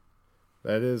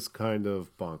 That is kind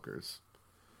of bonkers.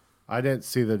 I didn't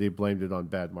see that he blamed it on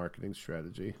bad marketing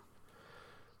strategy.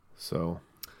 So,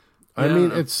 I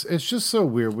mean, it's just so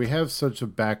weird. We have such a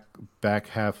back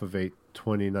half of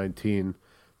 2019,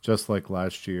 just like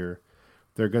last year.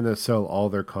 They're going to sell all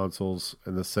their consoles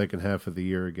in the second half of the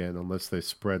year again, unless they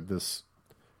spread this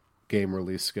game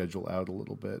release schedule out a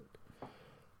little bit.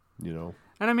 You know.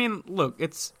 And I mean, look,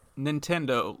 it's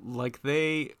Nintendo. Like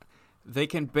they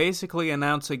can basically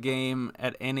announce a game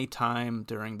at any time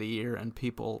during the year, and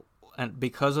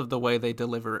because of the way they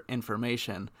deliver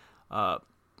information,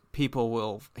 people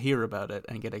will hear about it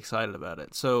and get excited about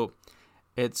it. So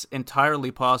it's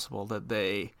entirely possible that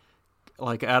they,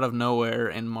 like out of nowhere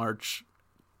in March,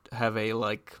 have a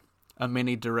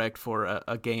mini direct for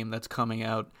a game that's coming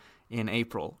out in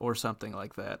April or something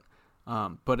like that.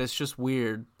 But it's just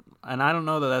weird, and I don't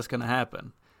know that that's going to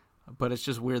happen. But it's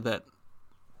just weird that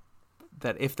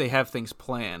if they have things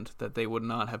planned, that they would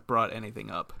not have brought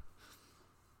anything up.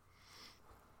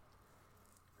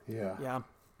 Yeah. Yeah.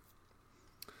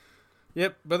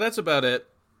 Yep, but that's about it.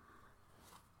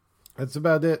 That's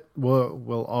about it.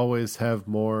 We'll always have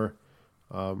more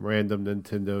random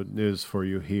Nintendo news for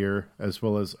you here, as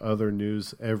well as other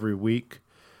news every week.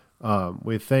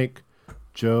 We thank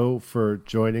Joe for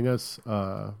joining us.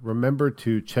 Remember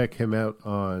to check him out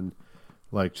on,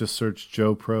 just search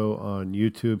Joe Pro on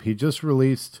YouTube. He just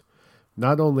released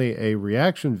not only a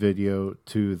reaction video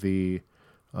to the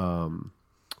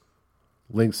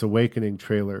Link's Awakening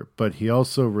trailer, but he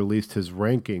also released his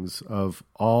rankings of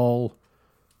all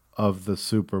of the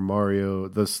Super Mario,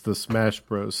 the Smash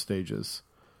Bros. Stages.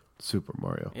 Super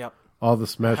Mario. Yep. All the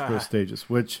Smash Bros. Stages,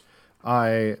 which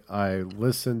I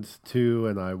listened to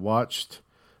and I watched,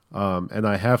 and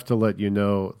I have to let you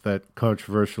know that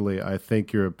controversially, I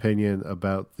think your opinion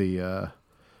about the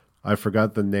I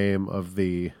forgot the name of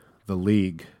the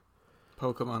league.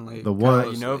 Pokemon League. The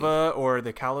one Unova or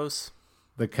the Kalos?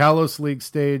 The Kalos League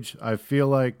stage, I feel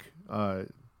like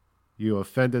you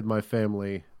offended my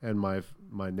family and my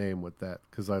name with that,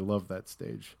 because I love that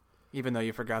stage. Even though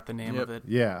you forgot the name of it.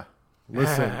 Yeah.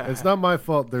 Listen, it's not my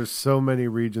fault there's so many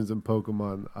regions in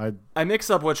Pokemon. I mix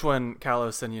up which one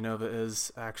Kalos and Unova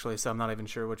is, actually, so I'm not even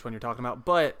sure which one you're talking about,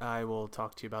 but I will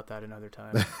talk to you about that another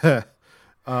time.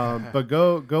 But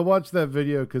go watch that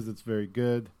video, because it's very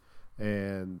good,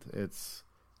 and it's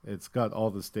got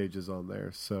all the stages on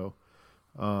there. So,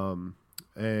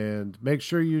 and make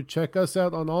sure you check us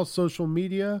out on all social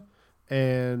media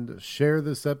and share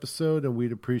this episode, and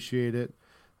we'd appreciate it.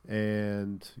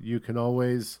 And you can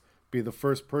always be the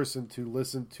first person to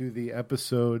listen to the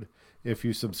episode if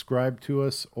you subscribe to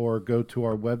us or go to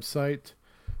our website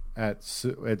at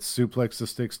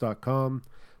suplexthesticks.com.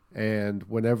 And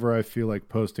whenever I feel like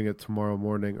posting it tomorrow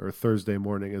morning or Thursday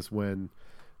morning is when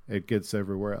it gets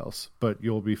everywhere else. But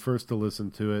you'll be first to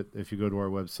listen to it if you go to our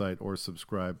website or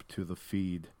subscribe to the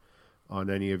feed on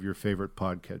any of your favorite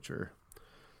podcatcher.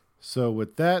 So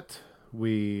with that,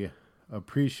 we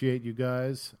appreciate you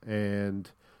guys, and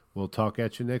we'll talk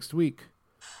at you next week.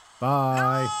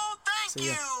 Bye. No, thank See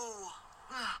ya. you.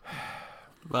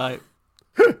 Bye.